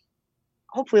 The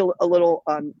hopefully a little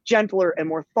gentler and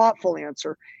more thoughtful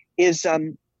answer is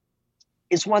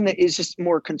one that is just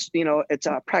more, it's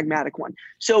a pragmatic one.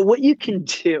 So what you can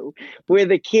do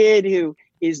with a kid who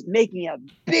is making a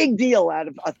big deal out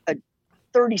of a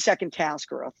 30-second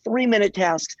task or a 3-minute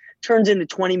task turns into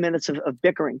 20 minutes of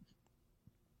bickering.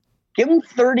 Give them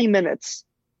 30 minutes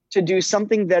to do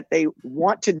something that they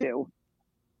want to do,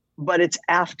 but it's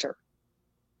after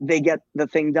they get the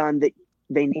thing done that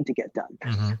they need to get done.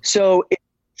 Mm-hmm. So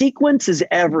sequence is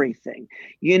everything.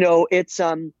 It's,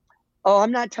 I'm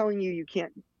not telling you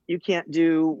can't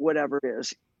do whatever it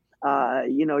is.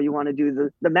 You want to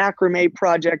do the macrame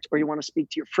project, or you want to speak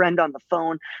to your friend on the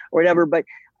phone or whatever. But,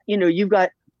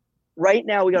 right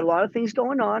now we got a lot of things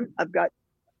going on.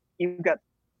 You've got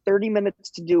 30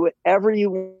 minutes to do whatever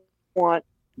you want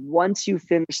once you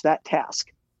finish that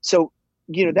task. So,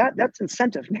 that's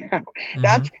incentive now.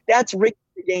 Mm-hmm. That's rigging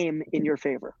the game in your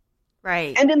favor.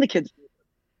 Right. And in the kids' favor.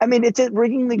 I mean, it's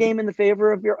rigging the game in the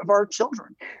favor of our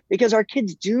children, because our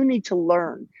kids do need to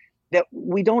learn that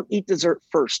we don't eat dessert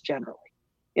first generally.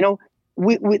 In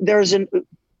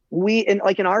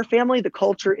our family, the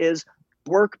culture is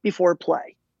work before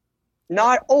play.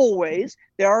 Not always.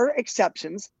 There are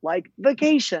exceptions, like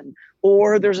vacation,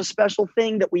 or there's a special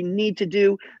thing that we need to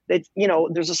do that,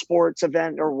 there's a sports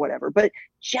event or whatever. But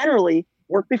generally,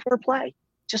 work before play,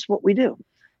 just what we do.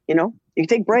 You can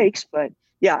take breaks, but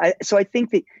yeah. So I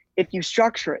think that if you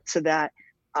structure it so that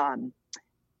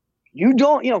you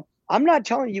don't, I'm not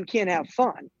telling you can't have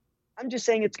fun. I'm just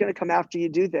saying it's going to come after you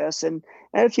do this. And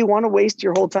if you want to waste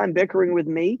your whole time bickering with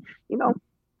me,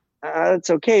 That's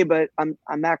okay, but I'm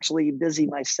actually busy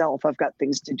myself. I've got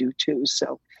things to do too.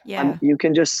 So you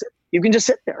can just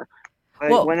sit there.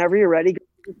 Well, whenever you're ready, go do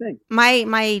your thing.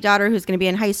 My daughter, who's going to be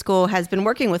in high school, has been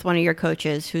working with one of your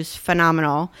coaches who's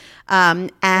phenomenal.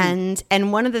 And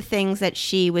one of the things that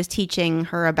she was teaching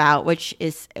her about, which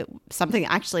is something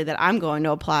actually that I'm going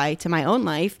to apply to my own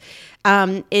life,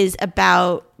 is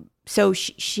about, so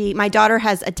my daughter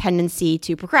has a tendency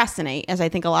to procrastinate, as I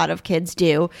think a lot of kids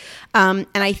do. And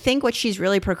I think what she's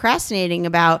really procrastinating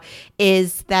about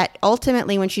is that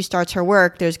ultimately when she starts her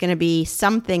work, there's going to be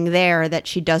something there that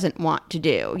she doesn't want to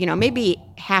do. You know, maybe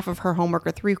half of her homework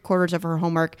or 3/4 of her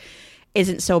homework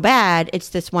isn't so bad. It's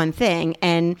this one thing.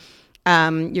 And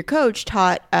your coach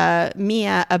taught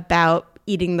Mia about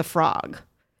eating the frog.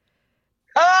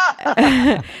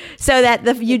 So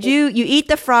that you eat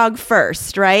the frog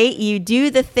first, right? You do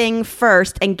the thing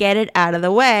first and get it out of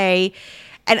the way.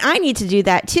 And I need to do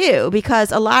that too,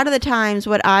 because a lot of the times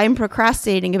what I'm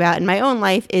procrastinating about in my own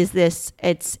life is this,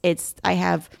 I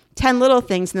have 10 little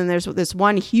things and then there's this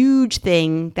one huge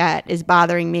thing that is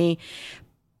bothering me.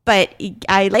 But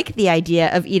I like the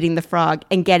idea of eating the frog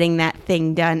and getting that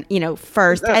thing done, you know,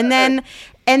 first. And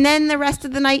then the rest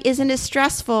of the night isn't as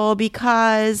stressful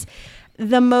because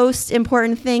the most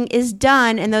important thing is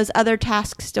done and those other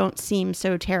tasks don't seem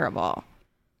so terrible.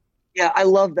 Yeah, I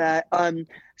love that.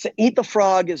 So eat the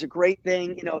frog is a great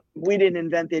thing. You know, we didn't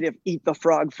invent it of eat the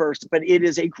frog first, but it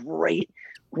is a great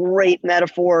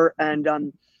metaphor. And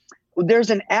there's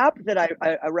an app that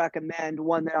I recommend,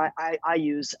 one that I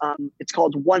use. It's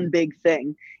called One Big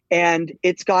Thing. And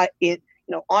it's got it,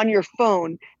 you know, on your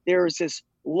phone, there's this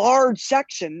large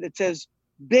section that says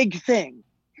big thing.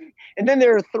 And then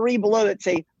there are 3 below that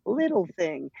say little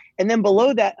thing. And then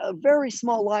below that, very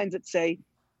small lines that say,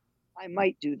 I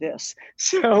might do this.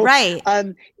 So right.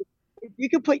 If you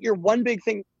could put your one big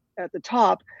thing at the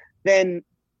top, then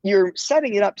you're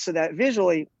setting it up so that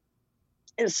visually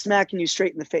it is smacking you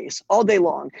straight in the face all day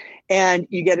long. And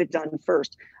you get it done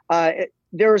first.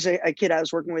 There was a kid I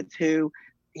was working with who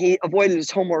he avoided his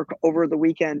homework over the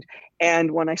weekend.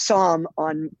 And when I saw him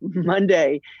on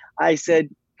Monday, I said,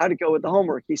 how'd it go with the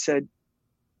homework? He said,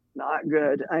 not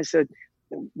good. I said,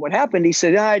 what happened? He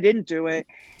said, I didn't do it.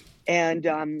 And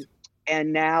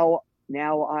now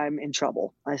I'm in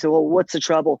trouble. I said, well, what's the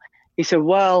trouble? He said,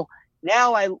 well,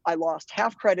 now I lost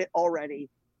half credit already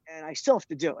and I still have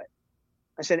to do it.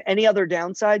 I said, any other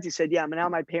downsides? He said, yeah, but now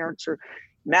my parents are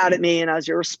mad at me and I was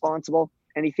irresponsible.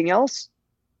 Anything else?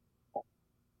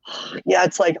 Yeah,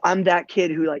 it's like, I'm that kid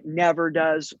who like never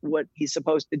does what he's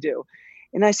supposed to do.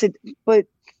 And I said, but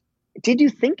did you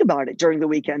think about it during the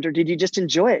weekend or did you just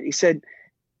enjoy it? He said,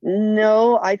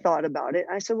 no, I thought about it.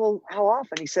 I said, well, how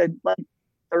often? He said, like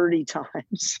 30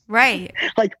 times. Right.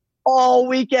 Like all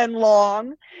weekend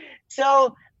long.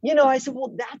 So, you know, I said,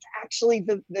 well, that's actually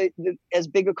the as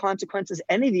big a consequence as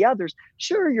any of the others.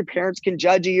 Sure, your parents can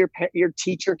judge you. Your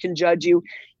teacher can judge you.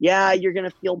 Yeah, you're going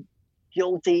to feel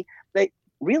guilty. But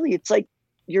really, it's like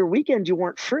your weekend, you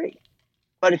weren't free.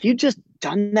 But if you just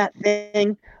done that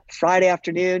thing Friday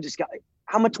afternoon, just got,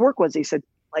 how much work was it? He said,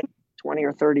 like 20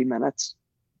 or 30 minutes.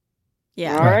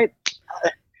 Yeah. All right.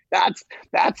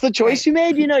 That's the choice you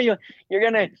made. You know, you're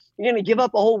gonna give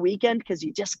up a whole weekend because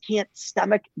you just can't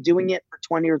stomach doing it for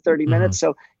 20 or 30 minutes.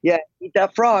 So yeah, eat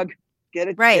that frog. Get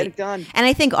it done. And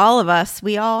I think all of us,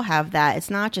 we all have that. It's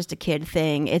not just a kid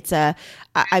thing. It's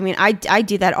I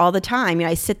do that all the time. You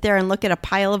know, I sit there and look at a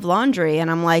pile of laundry and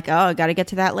I'm like, oh, I got to get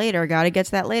to that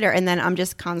later. And then I'm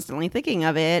just constantly thinking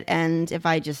of it. And if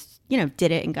I just, you know,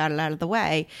 did it and got it out of the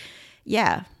way.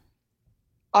 Yeah.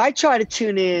 I try to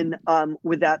tune in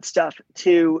with that stuff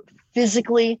to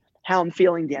physically how I'm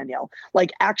feeling, Danielle.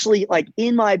 Like actually like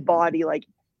in my body, like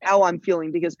how I'm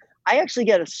feeling, because I actually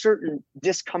get a certain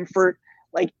discomfort,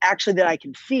 like actually that I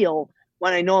can feel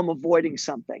when I know I'm avoiding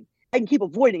something. I can keep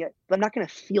avoiding it, but I'm not going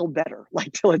to feel better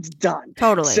like till it's done.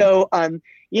 Totally. So,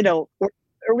 you know, or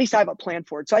at least I have a plan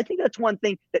for it. So I think that's one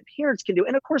thing that parents can do.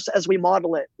 And of course, as we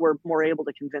model it, we're more able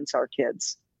to convince our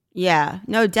kids. Yeah,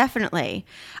 no, definitely.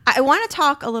 I want to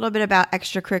talk a little bit about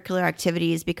extracurricular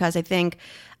activities because I think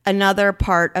another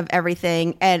part of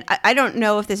everything, and I don't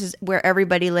know if this is where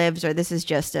everybody lives or this is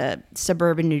just a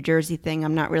suburban New Jersey thing.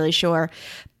 I'm not really sure.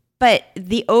 But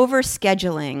the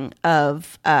overscheduling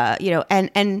of, you know,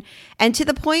 and to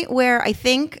the point where I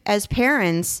think as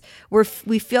parents,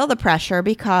 we feel the pressure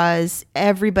because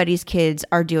everybody's kids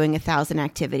are doing 1,000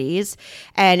 activities.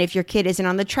 And if your kid isn't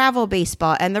on the travel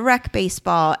baseball and the rec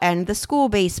baseball and the school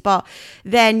baseball,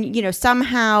 then, you know,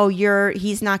 somehow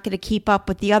he's not going to keep up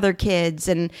with the other kids.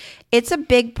 And it's a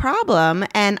big problem.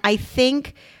 And I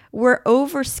think we're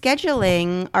over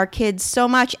scheduling our kids so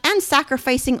much and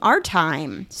sacrificing our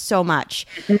time so much.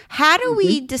 How do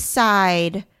we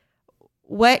decide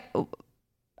what,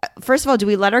 first of all, do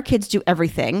we let our kids do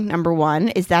everything? Number one,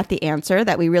 is that the answer,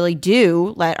 that we really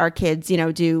do let our kids,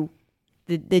 do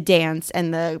the dance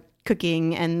and the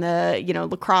cooking and the,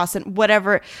 lacrosse and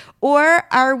whatever? Or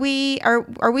are we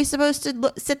supposed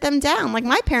to sit them down like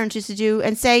my parents used to do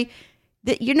and say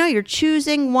that, you're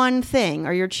choosing one thing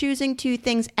or you're choosing two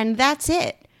things and that's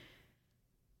it?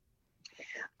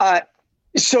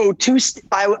 So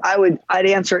I'd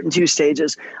answer it in two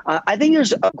stages. I think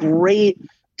there's a great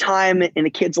time in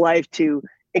a kid's life to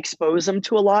expose them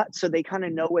to a lot so they kind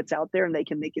of know what's out there and they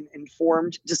can make an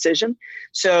informed decision.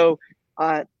 So,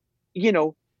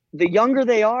 the younger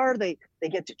they are, they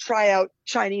get to try out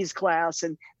Chinese class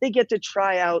and they get to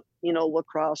try out,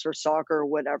 lacrosse or soccer or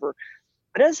whatever.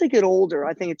 But as they get older,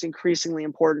 I think it's increasingly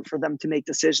important for them to make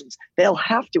decisions. They'll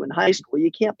have to in high school. You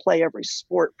can't play every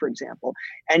sport, for example.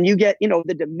 And you get,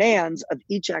 the demands of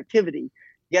each activity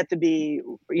get to be,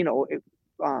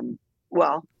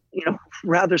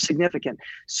 rather significant.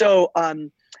 So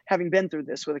having been through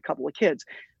this with a couple of kids,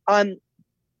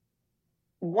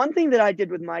 one thing that I did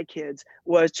with my kids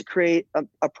was to create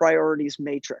a priorities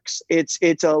matrix. It's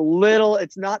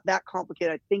not that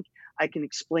complicated. I think I can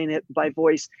explain it by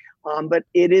voice, but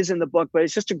it is in the book, but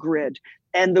it's just a grid.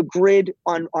 And the grid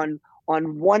on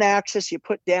one axis, you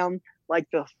put down like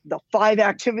the 5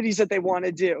 activities that they want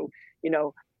to do,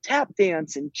 tap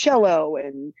dance and cello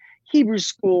and Hebrew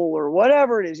school or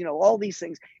whatever it is, all these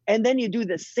things. And then you do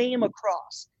the same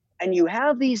across and you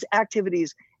have these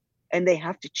activities and they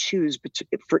have to choose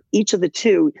for each of the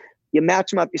two. You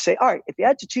match them up. You say, all right, if you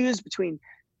had to choose between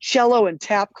cello and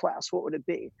tap class, what would it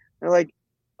be? They're like,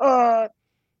 you had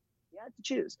to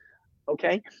choose.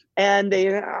 Okay. And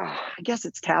they, I guess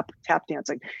it's tap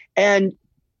dancing. And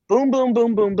boom, boom,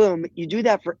 boom, boom, boom. You do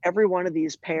that for every one of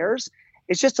these pairs.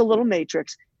 It's just a little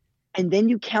matrix. And then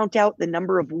you count out the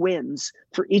number of wins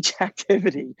for each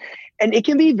activity. And it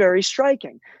can be very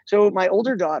striking. So my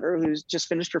older daughter, who's just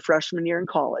finished her freshman year in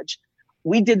college,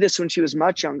 we did this when she was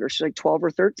much younger. She's like 12 or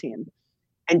 13.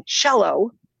 And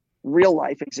cello, real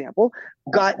life example,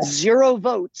 got 0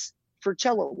 votes for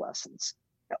cello lessons.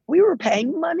 We were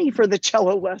paying money for the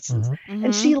cello lessons. Mm-hmm.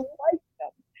 And she liked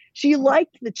them. She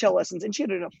liked the cello lessons and she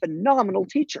had a phenomenal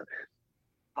teacher.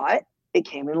 But it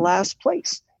came in last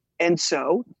place. And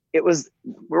so we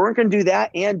weren't going to do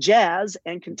that and jazz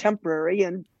and contemporary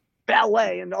and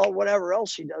ballet and all whatever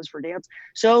else she does for dance.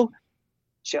 So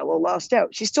cello lost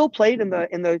out. She still played in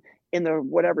the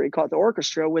whatever you call it, the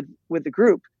orchestra with the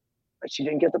group, but she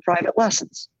didn't get the private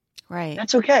lessons. Right.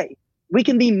 That's okay. We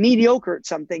can be mediocre at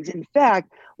some things. In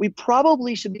fact, we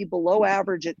probably should be below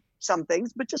average at some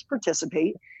things, but just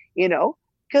participate,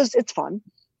 because it's fun.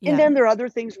 Yeah. And then there are other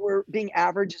things where being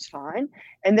average is fine.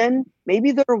 And then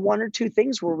maybe there are 1 or 2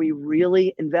 things where we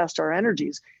really invest our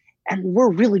energies and we're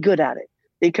really good at it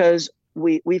because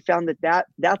we found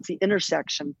that's the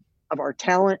intersection of our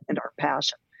talent and our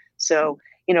passion. So,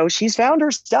 she's found her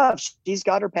stuff. She's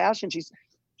got her passion.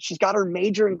 She's got her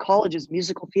major in college is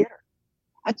musical theater.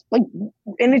 That's and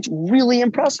it's really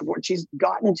impressive what she's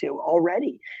gotten to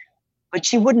already, but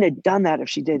she wouldn't have done that if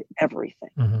she did everything.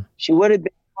 Mm-hmm. She would have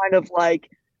been kind of like,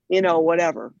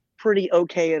 whatever, pretty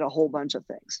okay at a whole bunch of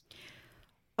things.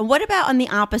 What about on the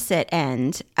opposite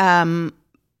end?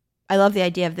 I love the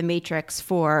idea of the matrix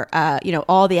for,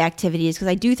 all the activities, because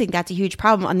I do think that's a huge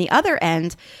problem. On the other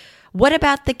end, what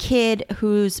about the kid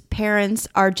whose parents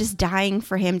are just dying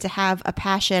for him to have a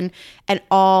passion and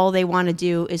all they want to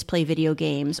do is play video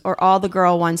games, or all the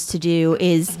girl wants to do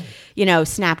is,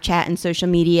 Snapchat and social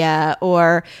media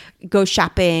or go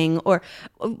shopping, or,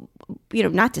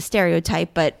 not to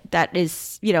stereotype, but that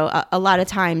is, a lot of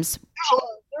times.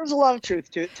 There's a lot of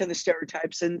truth to the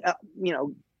stereotypes and,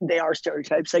 they are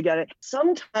stereotypes. I get it.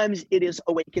 Sometimes it is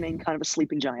awakening kind of a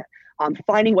sleeping giant,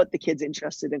 finding what the kid's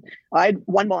interested in. I had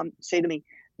one mom say to me,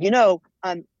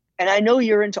 and I know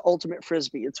you're into ultimate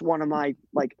Frisbee. It's one of my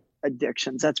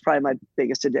addictions. That's probably my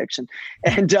biggest addiction.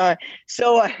 And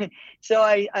so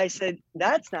I said,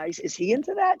 that's nice. Is he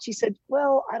into that? She said,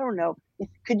 well, I don't know.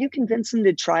 Could you convince him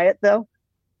to try it though?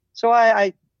 So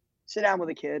I sit down with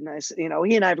a kid and I said, he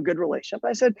and I have a good relationship.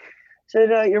 I said,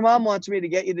 your mom wants me to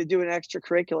get you to do an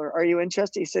extracurricular. Are you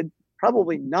interested? He said,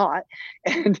 probably not.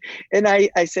 And I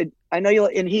said, I know you,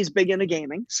 and he's big into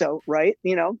gaming. So, right.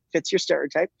 Fits your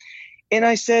stereotype. And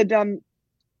I said,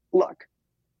 look,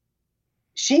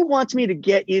 she wants me to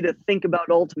get you to think about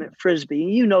ultimate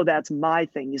Frisbee. That's my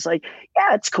thing. He's like,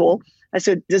 yeah, it's cool. I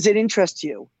said, does it interest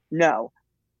you? No.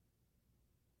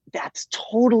 that's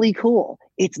totally cool.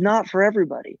 It's not for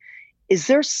everybody. Is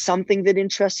there something that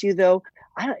interests you though?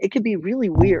 It could be really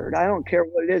weird. I don't care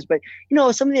what it is, but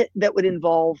something that would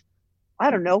involve, I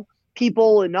don't know,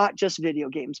 people and not just video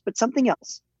games, but something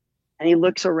else. And he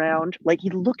looks around,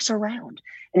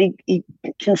 and he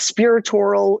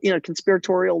conspiratorial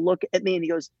look at me, and he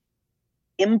goes,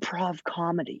 improv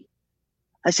comedy.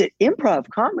 I said, improv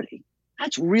comedy?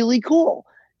 That's really cool.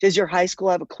 Does your high school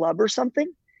have a club or something?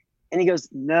 And he goes,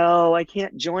 no, I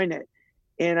can't join it.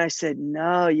 And I said,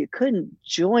 no, you couldn't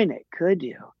join it, could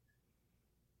you?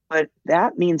 But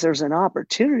that means there's an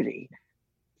opportunity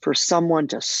for someone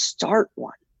to start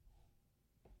one.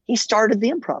 He started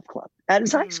the improv club at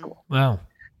his high school. Wow.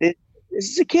 This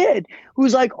is a kid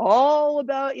who's like all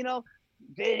about,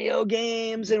 video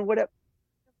games and whatever.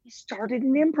 He started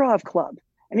an improv club.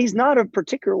 And he's not a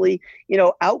particularly,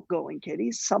 outgoing kid.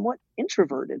 He's somewhat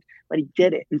introverted, but he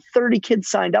did it. And 30 kids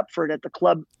signed up for it at the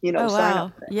club, sign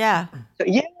up thing. Yeah. So,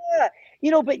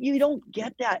 but you don't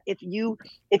get that if you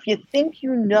think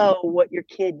you know what your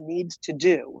kid needs to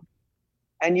do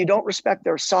and you don't respect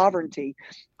their sovereignty,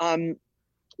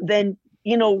 then,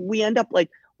 we end up like,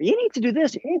 you need to do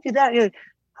this, you need to do that.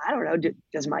 I don't know.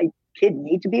 Does my kid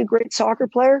need to be a great soccer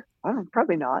player? I don't know,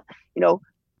 probably not,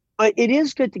 but it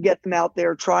is good to get them out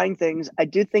there trying things. I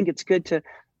do think it's good to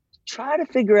try to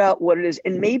figure out what it is.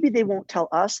 And maybe they won't tell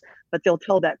us, but they'll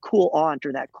tell that cool aunt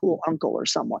or that cool uncle or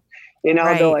someone,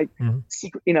 Right. they'll like,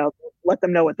 secret, let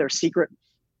them know what their secret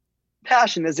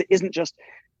passion is. It isn't just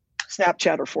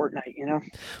Snapchat or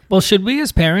Fortnite, Well, should we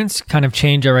as parents kind of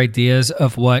change our ideas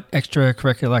of what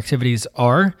extracurricular activities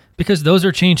are? Because those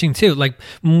are changing too. Like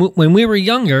when we were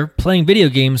younger, playing video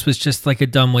games was just like a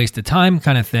dumb waste of time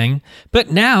kind of thing.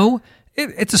 But now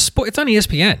it's a sport. It's on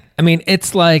ESPN. I mean,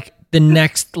 it's like the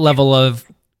next level of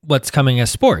what's coming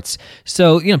as sports.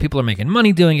 So, people are making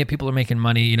money doing it. People are making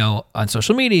money, on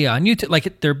social media, on YouTube,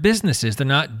 like they're businesses. They're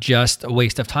not just a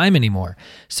waste of time anymore.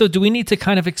 So do we need to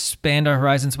kind of expand our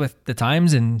horizons with the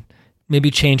times and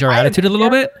maybe change our attitude a little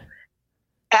bit?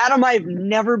 Adam, I've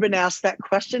never been asked that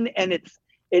question. And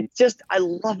it's just, I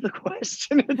love the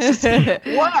question. It's just,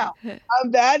 wow.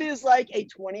 That is like a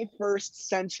 21st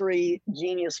century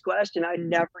genius question. I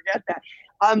never get that.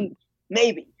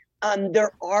 Maybe.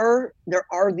 There are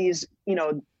these,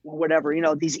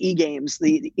 these e-games,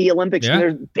 the e-Olympics, and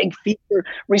there's a big feature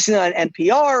recently on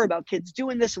NPR about kids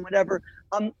doing this and whatever.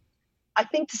 I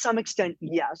think to some extent,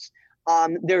 yes.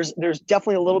 There's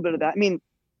definitely a little bit of that. I mean,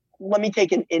 let me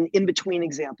take an in-between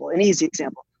example, an easy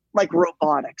example, like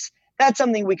robotics. That's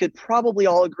something we could probably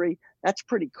all agree. That's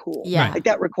pretty cool. Yeah. Like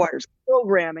that requires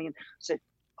programming. And say,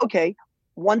 okay,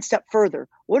 one step further.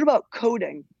 What about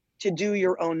coding? To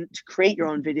create your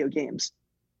own video games.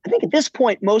 I think at this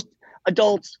point, more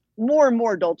and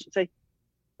more adults would say,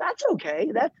 that's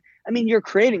okay. You're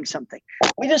creating something.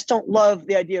 We just don't love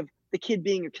the idea of the kid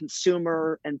being a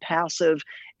consumer and passive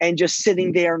and just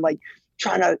sitting there and like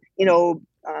trying to,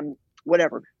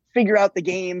 figure out the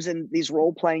games and these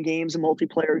role-playing games and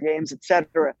multiplayer games,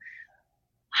 etc.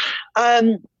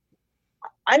 I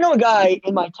know a guy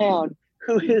in my town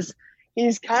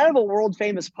he's kind of a world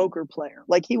famous poker player.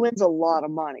 Like he wins a lot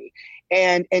of money.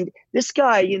 And this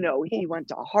guy, he went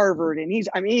to Harvard and he's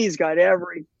got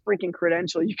every freaking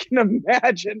credential you can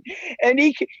imagine. And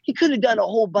he could have done a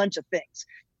whole bunch of things,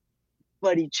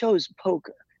 but he chose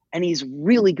poker and he's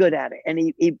really good at it. And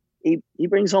he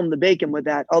brings home the bacon with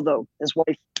that. Although his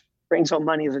wife brings home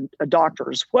money as a doctor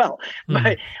as well.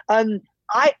 But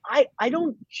I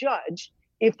don't judge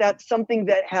if that's something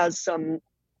that has some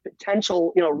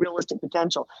potential, realistic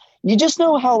potential. You just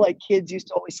know how like kids used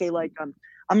to always say like, I'm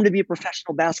going to be a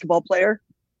professional basketball player.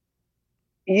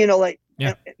 What's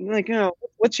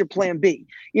your plan B?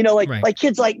 Like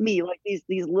kids like me, like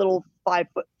these little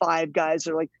 5'5" guys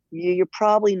are like, you're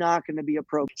probably not going to be a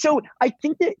pro. So I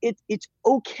think that it's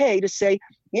okay to say,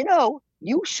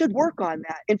 you should work on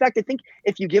that. In fact, I think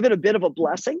if you give it a bit of a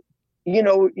blessing,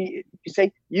 you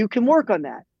say you can work on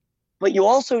that. But you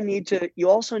also need to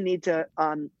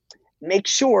make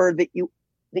sure that you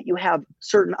have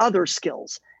certain other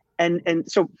skills. And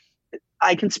so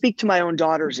I can speak to my own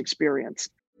daughter's experience.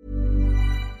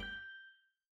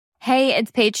 Hey, it's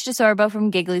Paige DeSorbo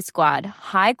from Giggly Squad.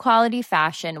 High quality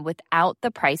fashion without the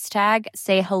price tag.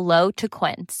 Say hello to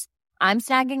Quince. I'm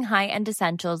snagging high-end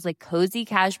essentials like cozy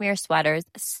cashmere sweaters,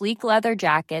 sleek leather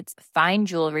jackets, fine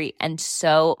jewelry, and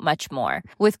so much more.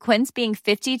 With Quince being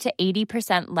 50 to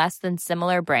 80% less than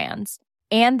similar brands.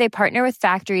 And they partner with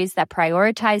factories that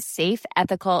prioritize safe,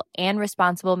 ethical, and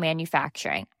responsible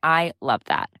manufacturing. I love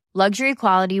that. Luxury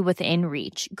quality within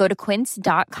reach. Go to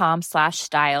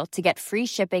quince.com/style to get free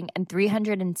shipping and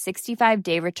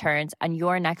 365-day returns on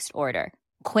your next order.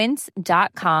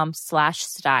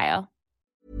 Quince.com/style.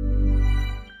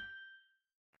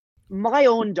 My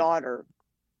own daughter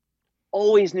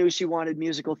always knew she wanted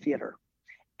musical theater.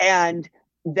 And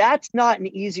that's not an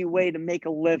easy way to make a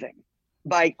living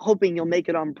by hoping you'll make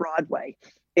it on Broadway.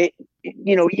 Even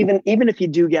if you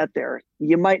do get there,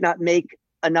 you might not make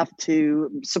enough to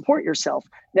support yourself.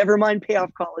 Never mind pay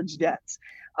off college debts,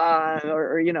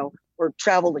 or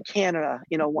travel to Canada,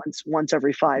 once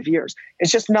every 5 years.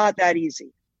 It's just not that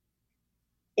easy.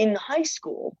 In high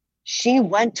school, she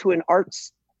went to an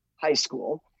arts high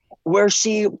school where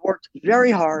she worked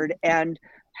very hard and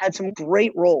had some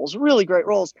great roles, really great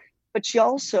roles. But she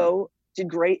also did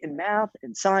great in math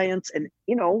and science and,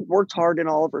 worked hard in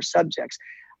all of her subjects.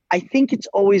 I think it's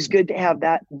always good to have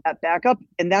that backup.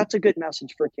 And that's a good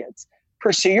message for kids.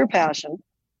 Pursue your passion,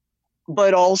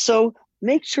 but also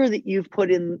make sure that you've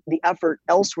put in the effort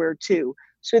elsewhere too,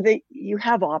 so that you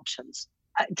have options.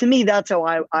 To me, that's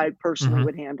how I personally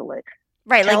would handle it.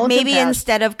 Right. Like maybe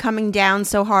instead of coming down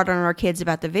so hard on our kids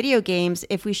about the video games,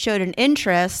 if we showed an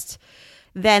interest,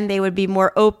 then they would be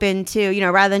more open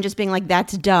to, rather than just being like,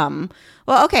 that's dumb.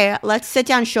 Well, okay, let's sit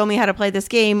down, show me how to play this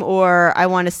game, or I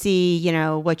want to see,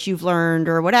 what you've learned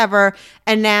or whatever.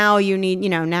 And now you need,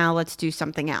 now let's do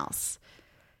something else.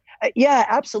 Yeah,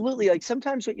 absolutely. Like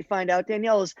sometimes what you find out,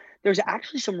 Danielle, is there's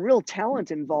actually some real talent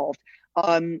involved.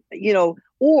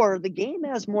 Or the game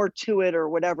has more to it, or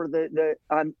whatever. The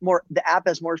app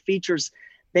has more features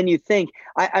than you think.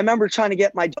 I remember trying to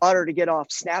get my daughter to get off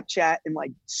Snapchat and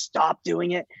stop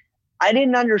doing it. I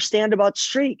didn't understand about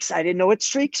streaks. I didn't know what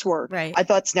streaks were. Right. I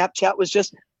thought Snapchat was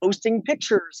just posting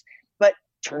pictures, but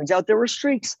turns out there were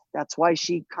streaks. That's why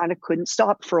she kind of couldn't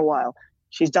stop for a while.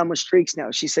 She's done with streaks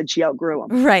now. She said she outgrew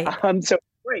them. Right. So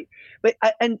great. But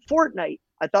and Fortnite,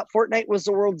 I thought Fortnite was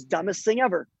the world's dumbest thing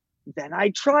ever. Then I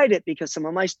tried it because some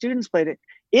of my students played it.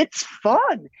 It's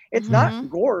fun. It's not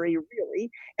gory,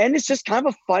 really. And it's just kind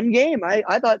of a fun game. I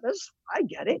thought, I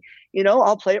get it.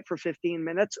 I'll play it for 15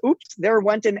 minutes. Oops, there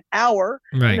went an hour.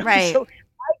 Right. Right. So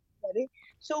I get it.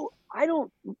 So I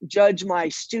don't judge my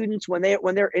students when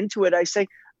they're into it. I say,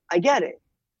 I get it.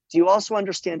 Do you also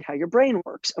understand how your brain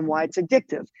works and why it's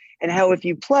addictive? And how if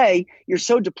you play, you're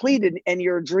so depleted and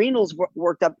your adrenals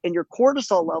worked up and your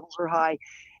cortisol levels are high,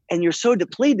 and you're so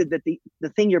depleted that the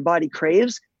thing your body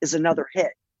craves is another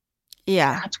hit.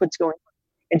 Yeah. That's what's going on.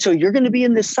 And so you're going to be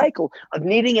in this cycle of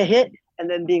needing a hit and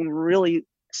then being really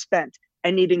spent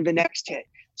and needing the next hit.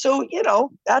 So,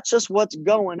 that's just what's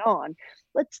going on.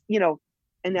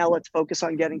 And now let's focus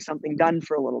on getting something done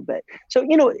for a little bit. So,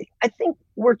 I think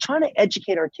we're trying to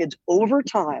educate our kids over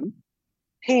time,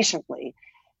 patiently,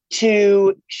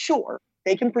 to, sure,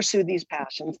 they can pursue these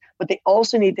passions, but they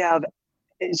also need to have,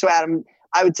 so Adam,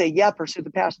 I would say, yeah, pursue the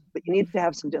passion, but you need to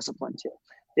have some discipline too.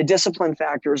 The discipline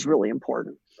factor is really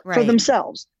important for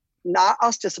themselves, not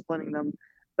us disciplining them,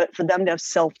 but for them to have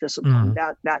self-discipline,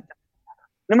 that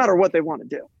no matter what they want to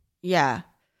do. Yeah.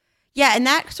 Yeah. And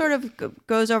that sort of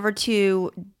goes over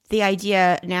to the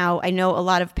idea now. I know a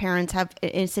lot of parents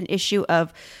it's an issue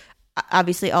of,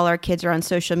 obviously all our kids are on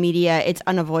social media. It's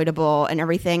unavoidable and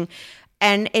everything.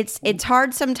 And it's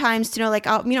hard sometimes to know,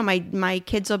 my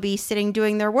kids will be sitting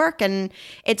doing their work, and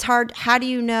it's hard. How do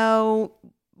you know?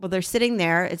 Well, they're sitting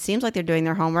there. It seems like they're doing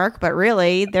their homework, but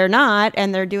really they're not,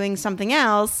 and they're doing something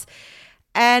else.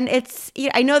 And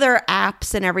I know there are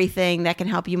apps and everything that can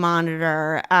help you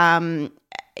monitor.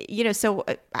 So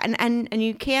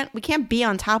we can't be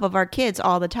on top of our kids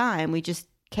all the time. We just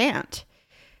can't.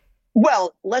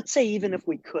 Well, let's say even if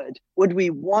we could, would we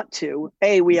want to?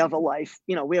 A, we have a life,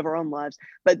 we have our own lives.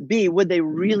 But B, would they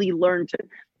really learn to,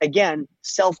 again,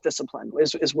 self-discipline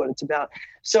is what it's about.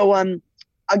 So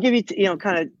I'll give you,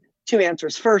 kind of two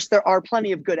answers. First, there are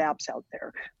plenty of good apps out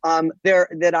there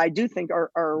that I do think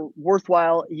are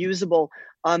worthwhile, usable.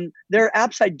 There are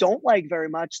apps I don't like very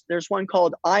much. There's one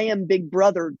called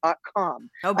IamBigBrother.com.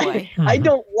 Oh boy. I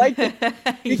don't like it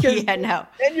because no.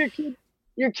 then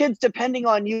your kids depending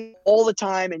on you all the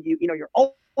time, and you're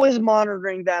always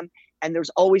monitoring them, and there's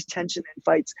always tension and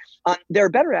fights. There are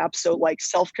better apps, so like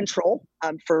Self-Control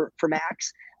for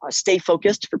Macs, Stay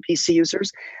Focused for PC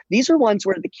users. These are ones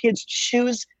where the kids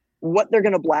choose what they're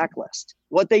going to blacklist,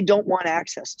 what they don't want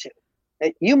access to.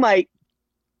 You might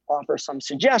offer some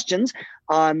suggestions,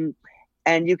 and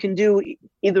you can do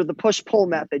either the push-pull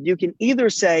method. You can either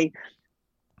say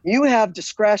you have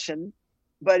discretion,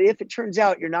 but if it turns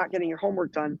out you're not getting your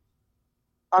homework done,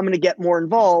 I'm going to get more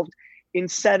involved in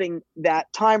setting that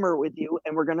timer with you,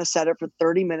 and we're going to set it for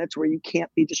 30 minutes where you can't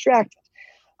be distracted.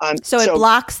 So it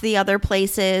blocks the other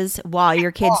places while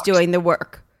your kid's doing the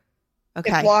work.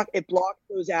 Okay. It blocks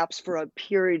those apps for a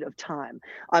period of time.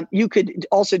 You could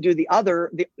also do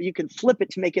you can flip it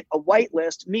to make it a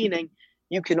whitelist, meaning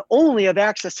you can only have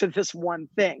access to this one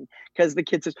thing, because the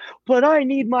kid says, but I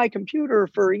need my computer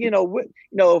for,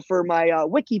 for my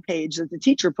wiki page that the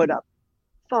teacher put up.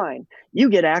 Fine. You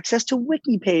get access to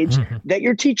wiki page that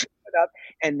your teacher put up,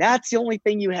 and that's the only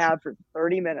thing you have for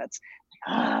 30 minutes.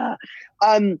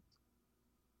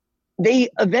 They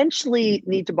eventually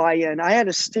need to buy in. I had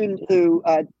a student who,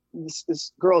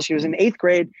 this girl, she was in 8th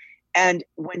grade, and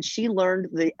when she learned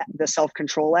the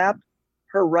self-control app,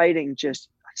 her writing just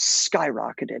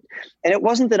skyrocketed. And it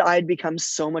wasn't that I'd become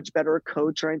so much better a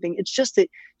coach or anything. It's just that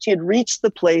she had reached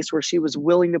the place where she was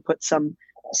willing to put some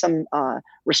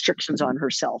restrictions on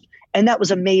herself. And that was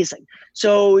amazing.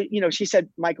 So, she said,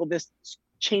 Michael, this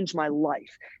changed my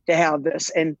life to have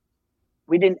this. And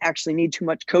we didn't actually need too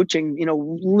much coaching,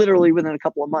 literally within a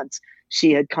couple of months,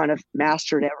 she had kind of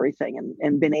mastered everything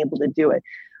and been able to do it.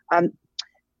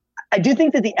 I do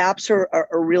think that the apps are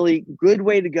a really good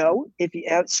way to go. If you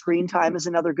have screen time is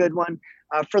another good one.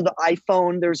 For the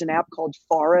iPhone, there's an app called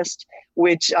Forest,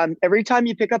 which every time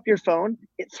you pick up your phone,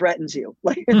 it threatens you.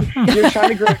 Like you're trying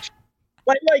to grow,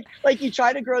 like you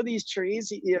try to grow these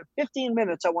trees. You have 15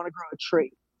 minutes. I want to grow a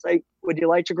tree. It's like, would you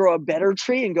like to grow a better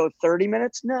tree and go 30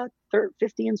 minutes? No,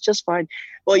 15 is just fine.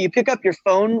 Well, you pick up your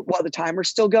phone while the timer's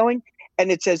still going,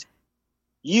 and it says,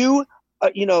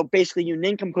 basically you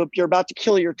nincompoop, you're about to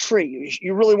kill your tree.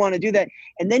 You really want to do that.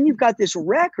 And then you've got this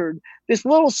record, this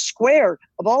little square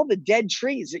of all the dead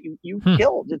trees that you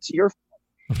killed. It's your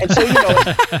fault. And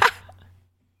so,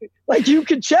 like you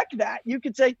could check that. You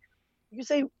could say,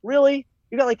 really?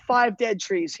 You got like 5 dead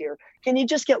trees here. Can you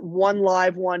just get one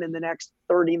live one in the next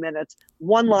 30 minutes?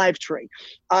 One live tree.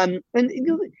 And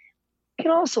you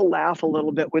can also laugh a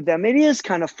little bit with them. It is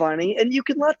kind of funny, and you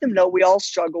can let them know we all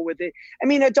struggle with it. I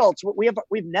mean, adults, we have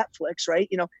Netflix, right?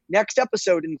 Next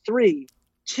episode in 3,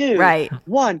 2,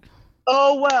 1.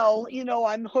 Oh, well,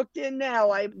 I'm hooked in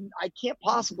now. I can't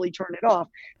possibly turn it off.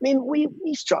 I mean, we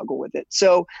struggle with it.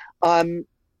 So,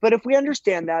 but if we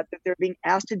understand that they're being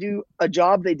asked to do a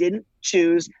job they didn't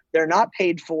choose, they're not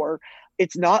paid for,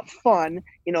 it's not fun,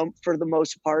 for the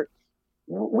most part,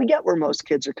 we get where most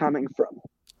kids are coming from.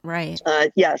 Right.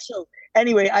 So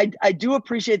anyway, I do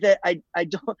appreciate that. I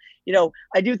don't,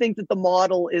 I do think that the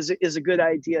model is a good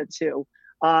idea too.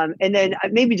 And then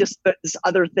maybe just this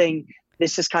other thing,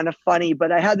 this is kind of funny,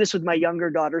 but I had this with my younger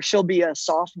daughter. She'll be a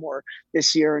sophomore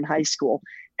this year in high school.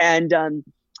 And,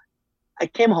 I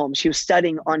came home, she was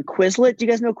studying on Quizlet. Do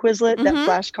you guys know Quizlet? Mm-hmm. That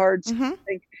flashcards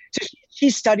thing? So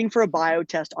she's studying for a bio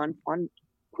test on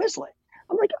Quizlet.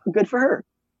 I'm like, oh, good for her.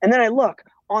 And then I look,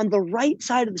 on the right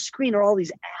side of the screen are all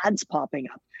these ads popping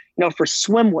up, for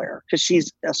swimwear, because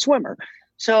she's a swimmer.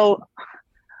 So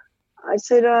I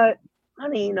said,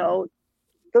 honey,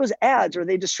 those ads, are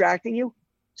they distracting you?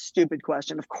 Stupid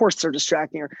question. Of course they're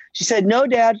distracting her. She said, no,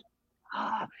 Dad.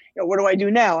 What do I do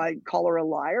now? I call her a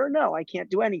liar? No, I can't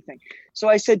do anything. So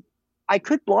I said, I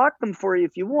could block them for you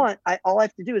if you want. All I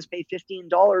have to do is pay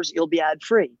 $15. You'll be ad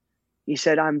free. He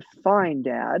said, I'm fine,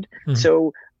 Dad. Mm-hmm.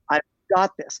 So I've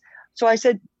got this. So I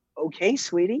said, okay,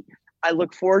 sweetie, I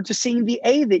look forward to seeing the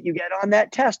A that you get on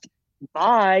that test.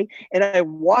 Bye. And I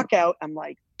walk out. I'm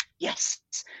like, yes.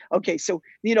 Okay. So,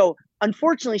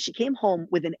 unfortunately, she came home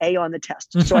with an A on the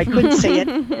test. So I couldn't say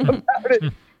anything about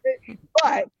it.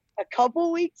 But a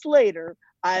couple weeks later,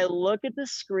 I look at the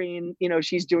screen,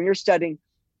 she's doing her studying,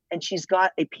 and she's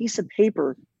got a piece of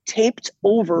paper taped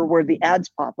over where the ads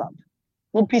pop up.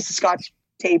 Little piece of Scotch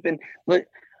tape. And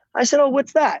I said, oh,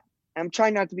 what's that? I'm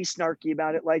trying not to be snarky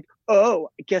about it. Like, oh,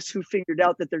 I guess who figured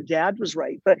out that their dad was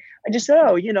right. But I just said,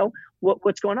 oh,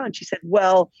 what's going on? She said,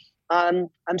 well, I'm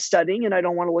studying and I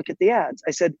don't want to look at the ads.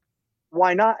 I said,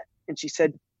 why not? And she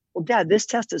said, well, Dad, this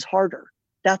test is harder.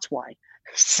 That's why.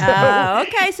 So,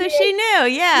 okay. So she knew.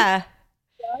 Yeah.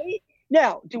 Right?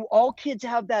 Now, do all kids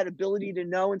have that ability to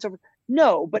know and so forth?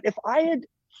 No, but if I had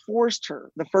forced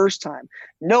her the first time,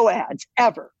 no ads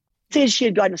ever, say she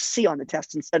had gotten a C on the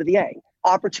test instead of the A,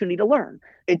 opportunity to learn.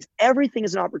 Everything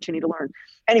is an opportunity to learn.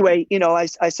 Anyway, I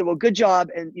said, well, good job.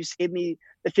 And you saved me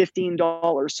the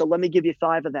 $15. So let me give you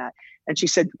 5 of that. And she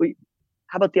said, well,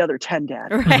 how about the other 10,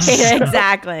 Dad?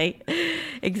 Right.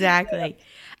 Exactly.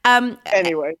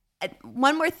 Anyway.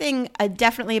 One more thing,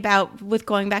 definitely about with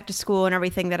going back to school and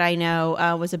everything that I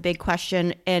know was a big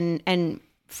question, and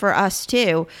for us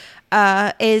too,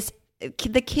 is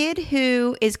the kid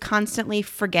who is constantly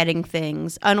forgetting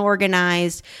things,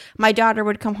 unorganized. My daughter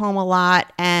would come home a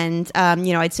lot and,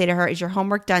 I'd say to her, is your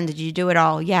homework done? Did you do it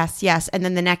all? Yes, yes. And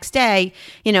then the next day,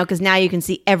 because now you can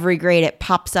see every grade, it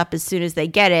pops up as soon as they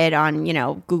get it on,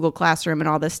 Google Classroom and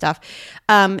all this stuff.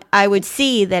 I would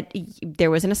see that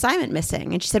there was an assignment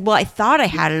missing. And she said, well, I thought I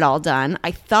had it all done.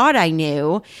 I thought I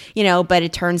knew, but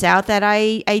it turns out that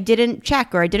I didn't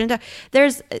check or I didn't.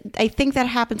 I think that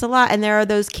happens a lot. And there are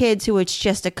those kids who it's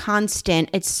just a constant.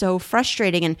 It's so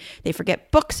frustrating, and they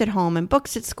forget books at home and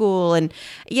books at school, and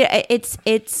it's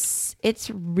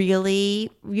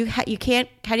really you can't.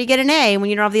 How do you get an A when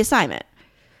you don't have the assignment?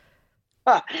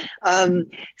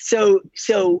 So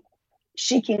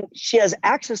she has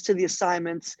access to the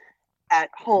assignments at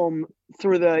home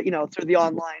through the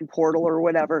online portal or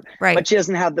whatever, right? But she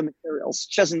doesn't have the materials.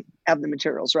 She doesn't have the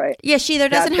materials, right? Yeah, she either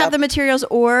doesn't have the materials,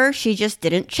 or she just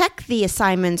didn't check the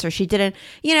assignments, or she didn't,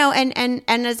 and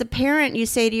as a parent, you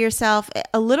say to yourself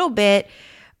a little bit,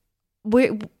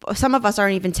 some of us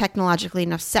aren't even technologically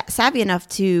enough savvy enough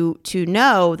to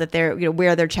know that they're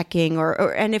where they're checking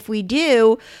or and if we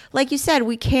do, like you said,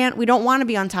 we don't want to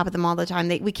be on top of them all the time.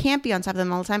 We can't be on top of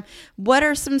them all the time. What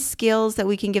are some skills that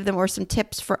we can give them, or some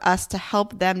tips for us to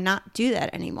help them not do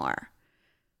that anymore?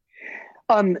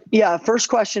 First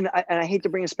question, and I hate to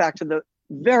bring us back to the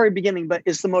very beginning, but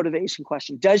is the motivation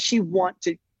question. Does she want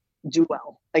to do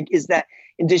well?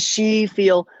 Does she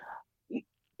feel,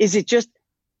 is it just,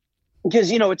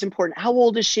 because, it's important. How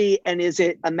old is she? And is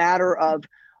it a matter of,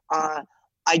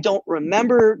 I don't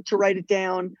remember to write it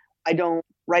down, I don't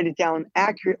write it down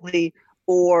accurately,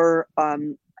 or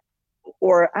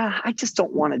I just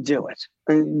don't want to do it?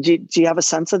 Do you have a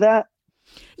sense of that?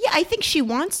 Yeah, I think she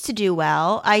wants to do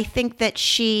well. I think that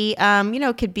she,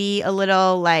 could be a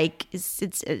little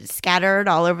it's scattered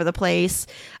all over the place,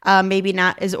 maybe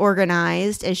not as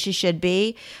organized as she should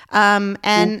be. And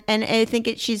I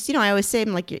think she's, I always say,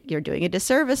 I'm like, you're doing a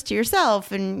disservice to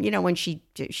yourself. And, when she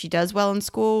does well in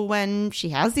school, when she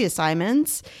has the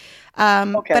assignments.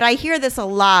 Okay. But I hear this a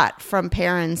lot from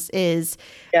parents is,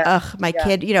 my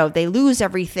kid, they lose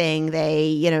everything.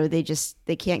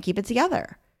 They can't keep it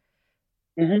together.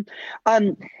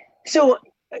 Mm-hmm. So,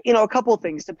 a couple of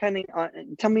things depending on,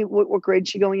 tell me what grade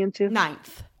she's going into?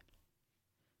 9th.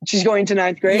 She's going to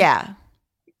 9th grade? Yeah.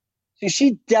 So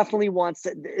she definitely wants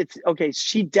to,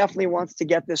 she definitely wants to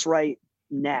get this right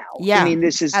now. Yeah. I mean,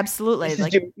 this is absolutely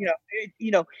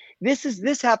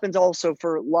this happens also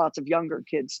for lots of younger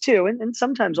kids too. And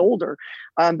sometimes older,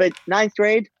 but 9th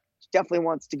grade definitely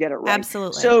wants to get it right.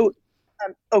 Absolutely. So,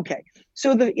 okay.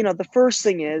 So the first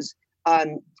thing is,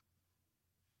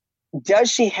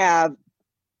 does she have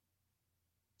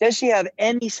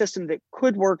any system that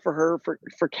could work for her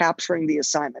for capturing the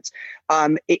assignments?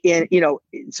 So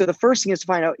the first thing is to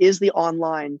find out, is the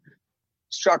online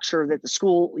structure that the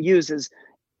school uses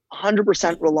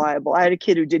 100% reliable? I had a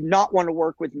kid who did not want to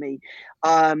work with me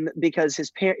because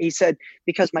he said,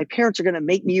 because my parents are going to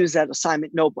make me use that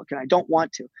assignment notebook and I don't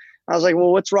want to. I was like,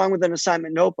 well, what's wrong with an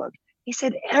assignment notebook? He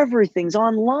said, everything's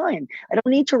online. I don't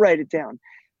need to write it down.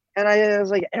 And I was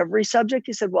like, every subject?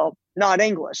 He said, well, not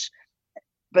English,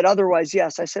 but otherwise,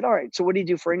 yes. I said, all right, so what do you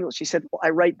do for English? He said, well,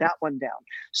 I write that one down.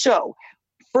 So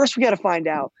first we got to find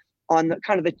out on the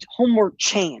kind of the homework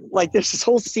chain, like there's this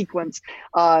whole sequence,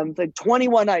 like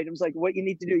 21 items, like what you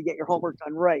need to do to get your homework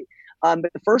done right.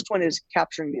 But the first one is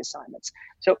capturing the assignments.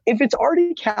 So if it's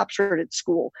already captured at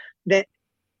school, then,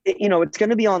 it's going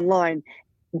to be online.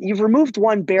 You've removed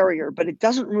one barrier, but it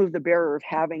doesn't remove the barrier of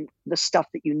having the stuff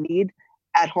that you need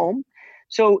at home.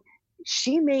 So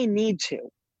she may need to,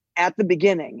 at the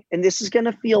beginning, and this is going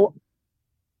to feel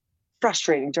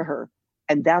frustrating to her,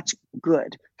 and that's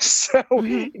good. So,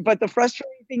 but the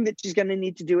frustrating thing that she's going to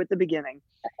need to do at the beginning,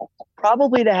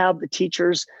 probably to have the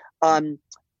teacher's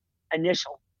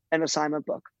initial an assignment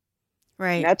book.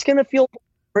 Right. And that's going to feel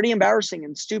pretty embarrassing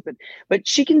and stupid, but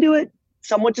she can do it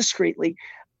somewhat discreetly.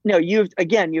 No, you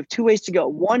have two ways to go.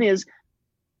 One is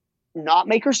not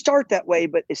make her start that way,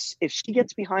 but if she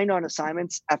gets behind on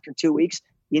assignments after 2 weeks,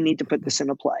 you need to put this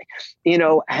into play.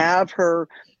 Have her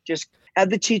just have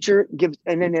the teacher give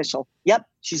an initial. Yep,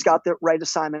 she's got the right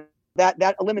assignment.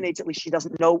 That eliminates, at least she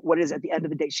doesn't know what it is at the end of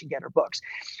the day. She get her books.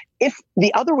 If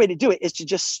the other way to do it is to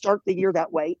just start the year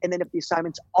that way, and then if the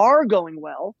assignments are going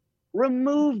well,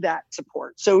 remove that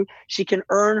support so she can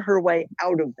earn her way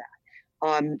out of that.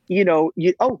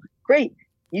 Great,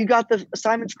 you got the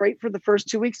assignments great for the first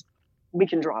 2 weeks. We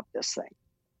can drop this thing.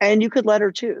 And you could let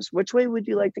her choose. Which way would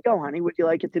you like to go, honey? Would you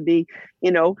like it to be,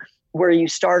 where you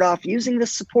start off using the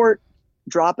support,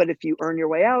 drop it if you earn your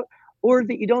way out? or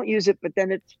that you don't use it, but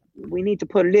then we need to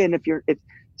put it in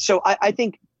so I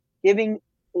think giving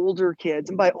older kids,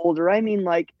 and by older, I mean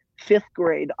like 5th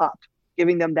grade up,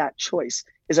 giving them that choice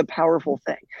is a powerful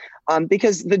thing,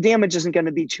 because the damage isn't going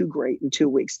to be too great in 2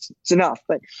 weeks. It's enough.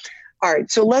 But all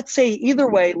right, so let's say either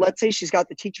way, let's say she's got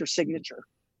the teacher's signature.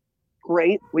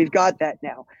 Great, we've got that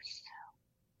now.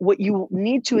 What you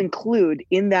need to include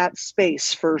in that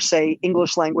space for, say,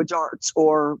 English language arts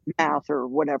or math or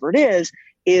whatever it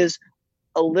is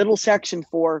a little section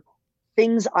for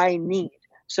things I need.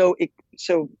 So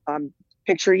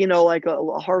picture, like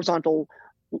a horizontal,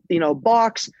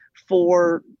 box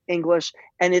for English,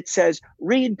 and it says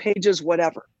read pages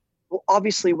whatever. Well,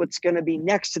 obviously what's going to be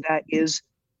next to that is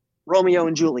Romeo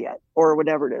and Juliet or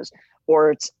whatever it is,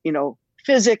 or it's,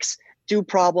 physics, do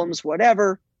problems,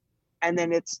 whatever. And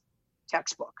then it's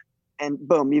textbook, and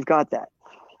boom, you've got that.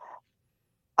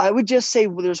 I would just say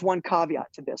there's one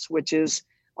caveat to this, which is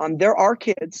there are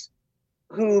kids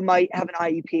who might have an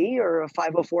IEP or a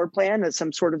 504 plan or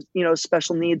some sort of,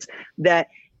 special needs, that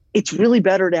it's really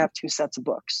better to have 2 sets of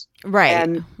books. Right.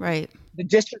 And the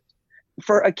district,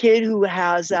 for a kid who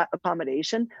has that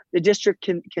accommodation, the district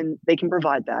can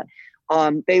provide that.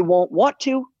 They won't want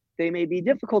to, they may be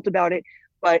difficult about it,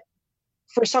 but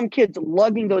for some kids,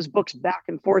 lugging those books back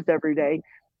and forth every day,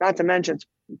 not to mention it's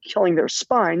killing their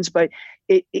spines, but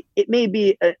it may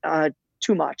be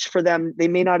too much for them. They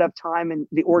may not have time and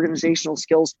the organizational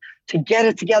skills to get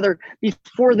it together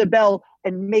before the bell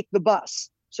and make the bus.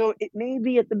 So it may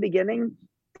be at the beginning,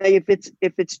 if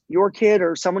it's your kid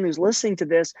or someone who's listening to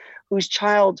this, whose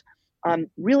child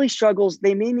really struggles,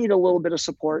 they may need a little bit of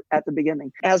support at the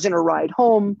beginning, as in a ride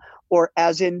home, or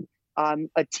as in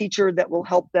a teacher that will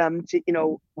help them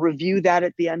to, review that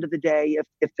at the end of the day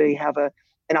if they have an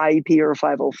IEP or a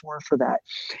 504 for that.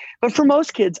 But for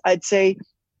most kids, I'd say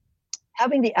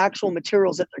having the actual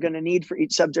materials that they're going to need for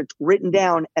each subject written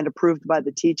down and approved by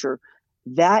the teacher,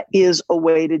 that is a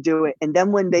way to do it. And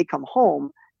then when they come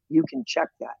home, you can check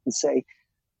that and say,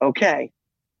 okay,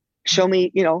 show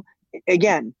me,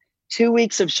 again, 2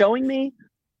 weeks of showing me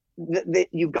that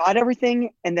you've got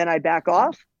everything, and then I back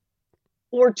off.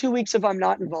 Or 2 weeks if I'm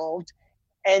not involved.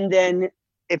 And then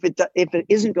if it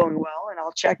isn't going well, and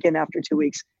I'll check in after 2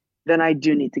 weeks, then I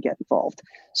do need to get involved.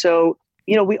 So,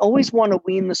 we always want to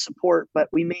wean the support, but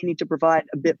we may need to provide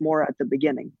a bit more at the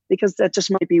beginning, because that just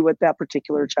might be what that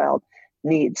particular child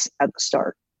needs at the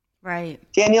start. Right.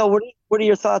 Danielle, what are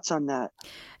your thoughts on that?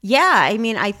 Yeah, I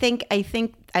mean, I think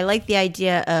I like the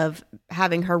idea of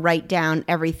having her write down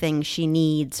everything she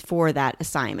needs for that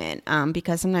assignment,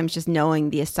 because sometimes just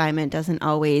knowing the assignment doesn't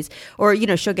always, or,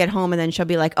 she'll get home and then she'll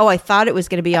be like, oh, I thought it was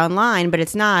going to be online, but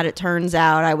it's not. It turns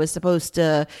out I was supposed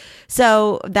to.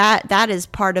 So that is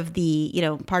part of the,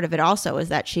 part of it also is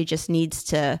that she just needs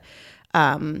to,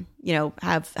 have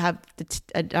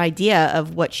an idea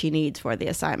of what she needs for the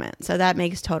assignment. So that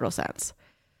makes total sense.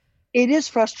 It is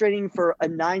frustrating for a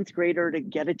 9th grader to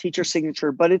get a teacher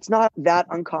signature, but it's not that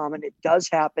uncommon. It does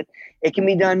happen. It can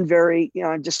be done very,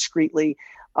 discreetly.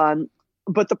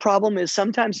 But the problem is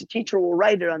sometimes the teacher will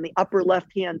write it on the upper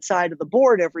left-hand side of the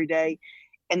board every day,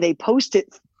 and they post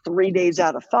it 3 days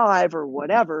out of 5 or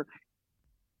whatever,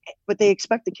 but they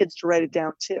expect the kids to write it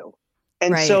down too.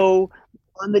 And so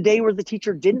on the day where the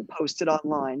teacher didn't post it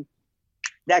online,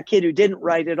 that kid who didn't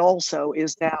write it also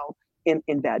is now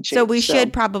in bad shape. So we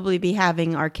should probably be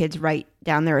having our kids write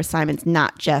down their assignments,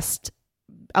 not just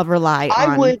rely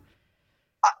on.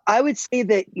 I would say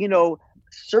that,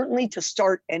 certainly to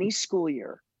start any school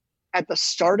year, at the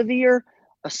start of the year,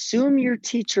 assume your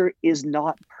teacher is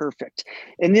not perfect.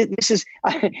 And this is,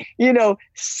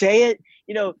 say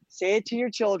it to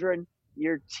your children.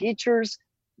 Your teachers,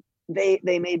 they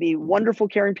may be wonderful,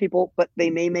 caring people, but they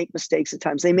may make mistakes at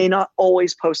times. They may not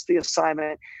always post the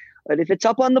assignment. But if it's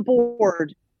up on the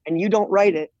board and you don't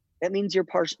write it, that means you're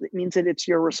partial. It means that it's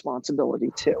your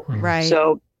responsibility too. Right.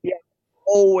 So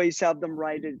always have them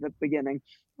write it at the beginning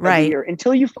of the year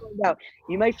until you find out.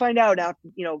 You might find out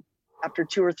after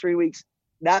 2 or 3 weeks,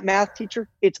 that math teacher,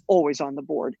 it's always on the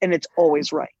board and it's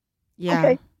always right. Yeah.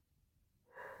 Okay.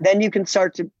 Then you can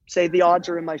start to say the odds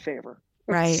are in my favor.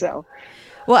 Right. So.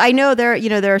 Well, I know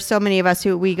there are so many of us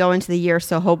who we go into the year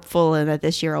so hopeful and that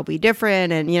this year will be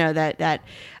different, and that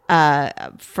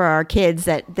for our kids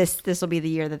that this will be the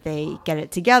year that they get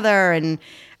it together, and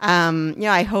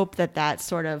I hope that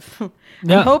sort of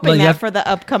I'm hoping that for the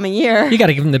upcoming year. You got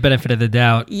to give them the benefit of the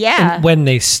doubt. Yeah. When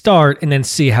they start, and then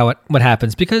see what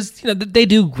happens, because they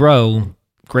do grow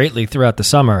greatly throughout the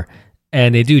summer.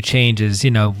 And they do change as,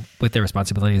 with their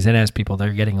responsibilities and as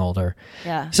they're getting older.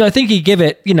 Yeah. So I think you give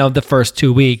it, the first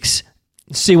 2 weeks,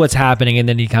 see what's happening, and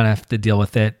then you kind of have to deal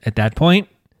with it at that point.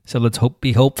 So let's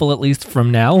be hopeful, at least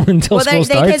from now until school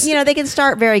starts. They can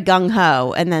start very gung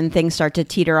ho, and then things start to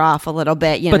teeter off a little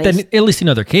bit. But then at least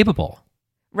they're capable,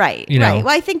 right? You know? Right.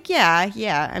 Well, I think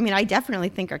yeah. I mean, I definitely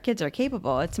think our kids are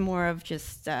capable. It's more of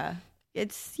just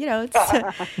it's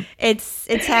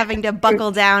having to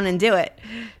buckle down and do it.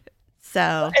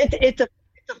 So it's a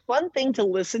fun thing to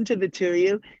listen to the two of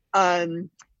you. And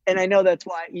I know that's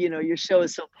why, your show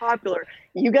is so popular.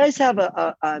 You guys have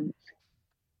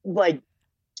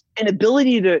an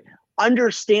ability to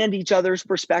understand each other's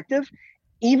perspective,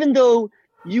 even though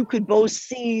you could both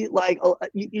see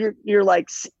you're like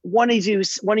one of you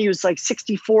is like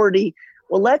 60-40.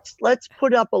 Well, let's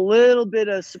put up a little bit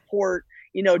of support,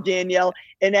 Danielle,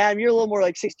 and Adam, you're a little more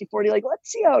like 60-40. Like, let's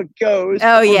see how it goes.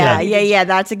 Oh yeah.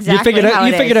 That's exactly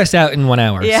you figured us out in 1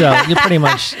 hour. Yeah. So you pretty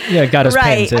much got us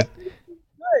right. pinned.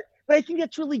 But I think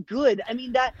that's really good. I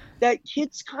mean, that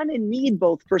kids kind of need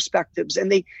both perspectives,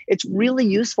 and it's really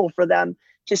useful for them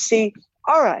to see,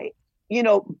 all right,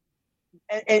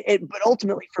 but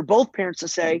ultimately for both parents to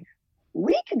say,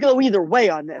 we could go either way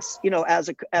on this,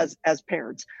 as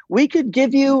parents. We could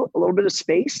give you a little bit of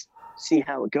space, see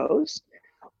how it goes,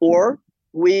 or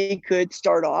we could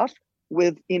start off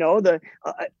with, the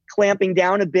clamping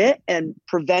down a bit and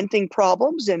preventing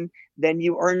problems, and then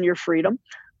you earn your freedom.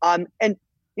 And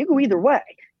you go either way.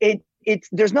 I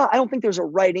don't think there's a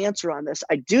right answer on this.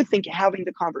 I do think having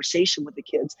the conversation with the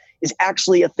kids is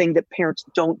actually a thing that parents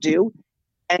don't do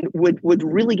and would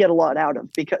really get a lot out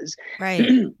of, because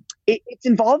right. It's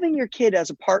involving your kid as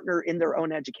a partner in their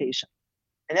own education.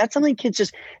 And that's something kids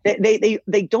just,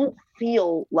 they don't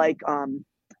feel like,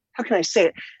 how can I say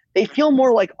it? They feel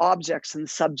more like objects than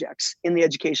subjects in the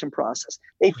education process.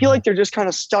 They feel like they're just kind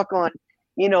of stuck on,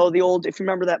 the old, if you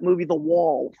remember that movie, The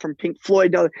Wall from Pink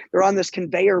Floyd, they're on this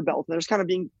conveyor belt and they're just kind of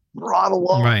being brought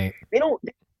along. Right. They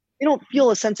don't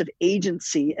feel a sense of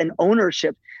agency and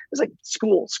ownership. It's like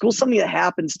school's something that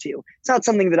happens to you. It's not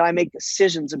something that I make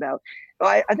decisions about.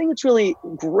 I think it's really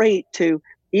great to,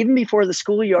 even before the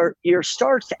school year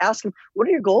starts, to ask them, what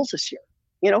are your goals this year?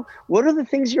 What are the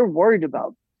things you're worried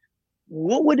about?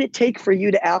 What would it take for you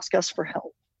to ask us for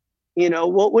help?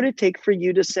 What would it take for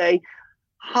you to say,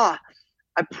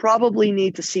 I probably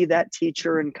need to see that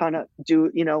teacher and kind of do,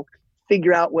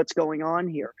 figure out what's going on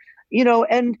here,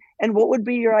 and what would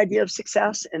be your idea of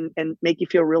success and make you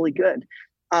feel really good.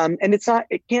 And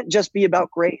it can't just be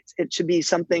about grades. It should be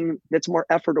something that's more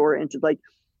effort oriented. Like,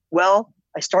 well,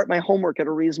 I start my homework at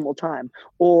a reasonable time,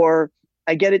 or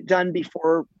I get it done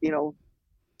before,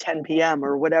 10 p.m.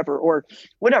 or whatever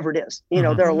it is. There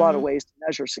are a lot of ways to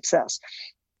measure success,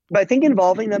 but I think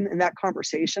involving them in that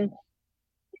conversation,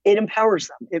 it empowers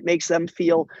them. It makes them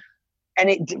feel,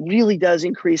 and it really does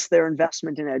increase their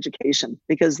investment in education,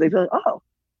 because they feel, oh,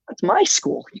 that's my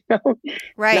school,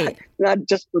 right? Not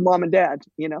just for mom and dad,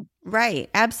 Right.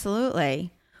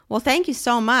 Absolutely. Well, thank you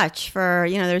so much for,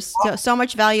 there's so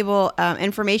much valuable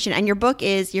information, and your book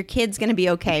is Your Kid's Gonna Be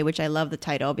Okay, which I love the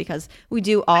title, because we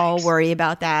do all worry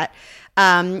about that.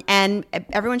 And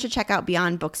everyone should check out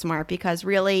Beyond Booksmart, because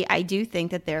really, I do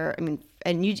think that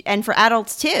and for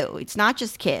adults too. It's not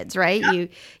just kids,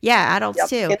 right? Adults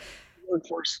too.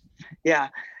 Workforce. Yeah.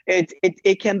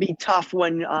 It can be tough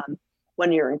when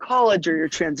you're in college or you're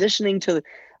transitioning to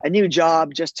a new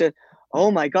job, just to,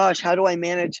 oh my gosh, how do I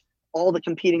manage all the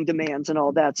competing demands and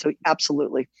all that? So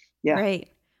absolutely. Yeah. Right.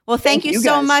 Well, thank you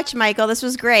so much, Michael. This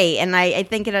was great. And I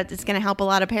think it's going to help a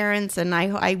lot of parents. And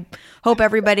I hope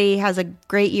everybody has a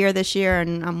great year this year.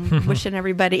 And I'm wishing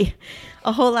everybody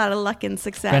a whole lot of luck and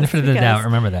success. Benefit of the doubt.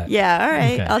 Remember that. Yeah. All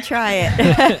right. Okay. I'll try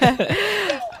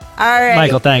it. All right.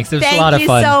 Michael, thanks. This was a lot of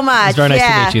fun. Thank you so much. It was very nice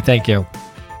to meet you. Thank you.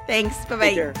 Thanks.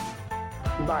 Bye-bye.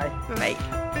 Bye.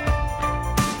 Bye-bye.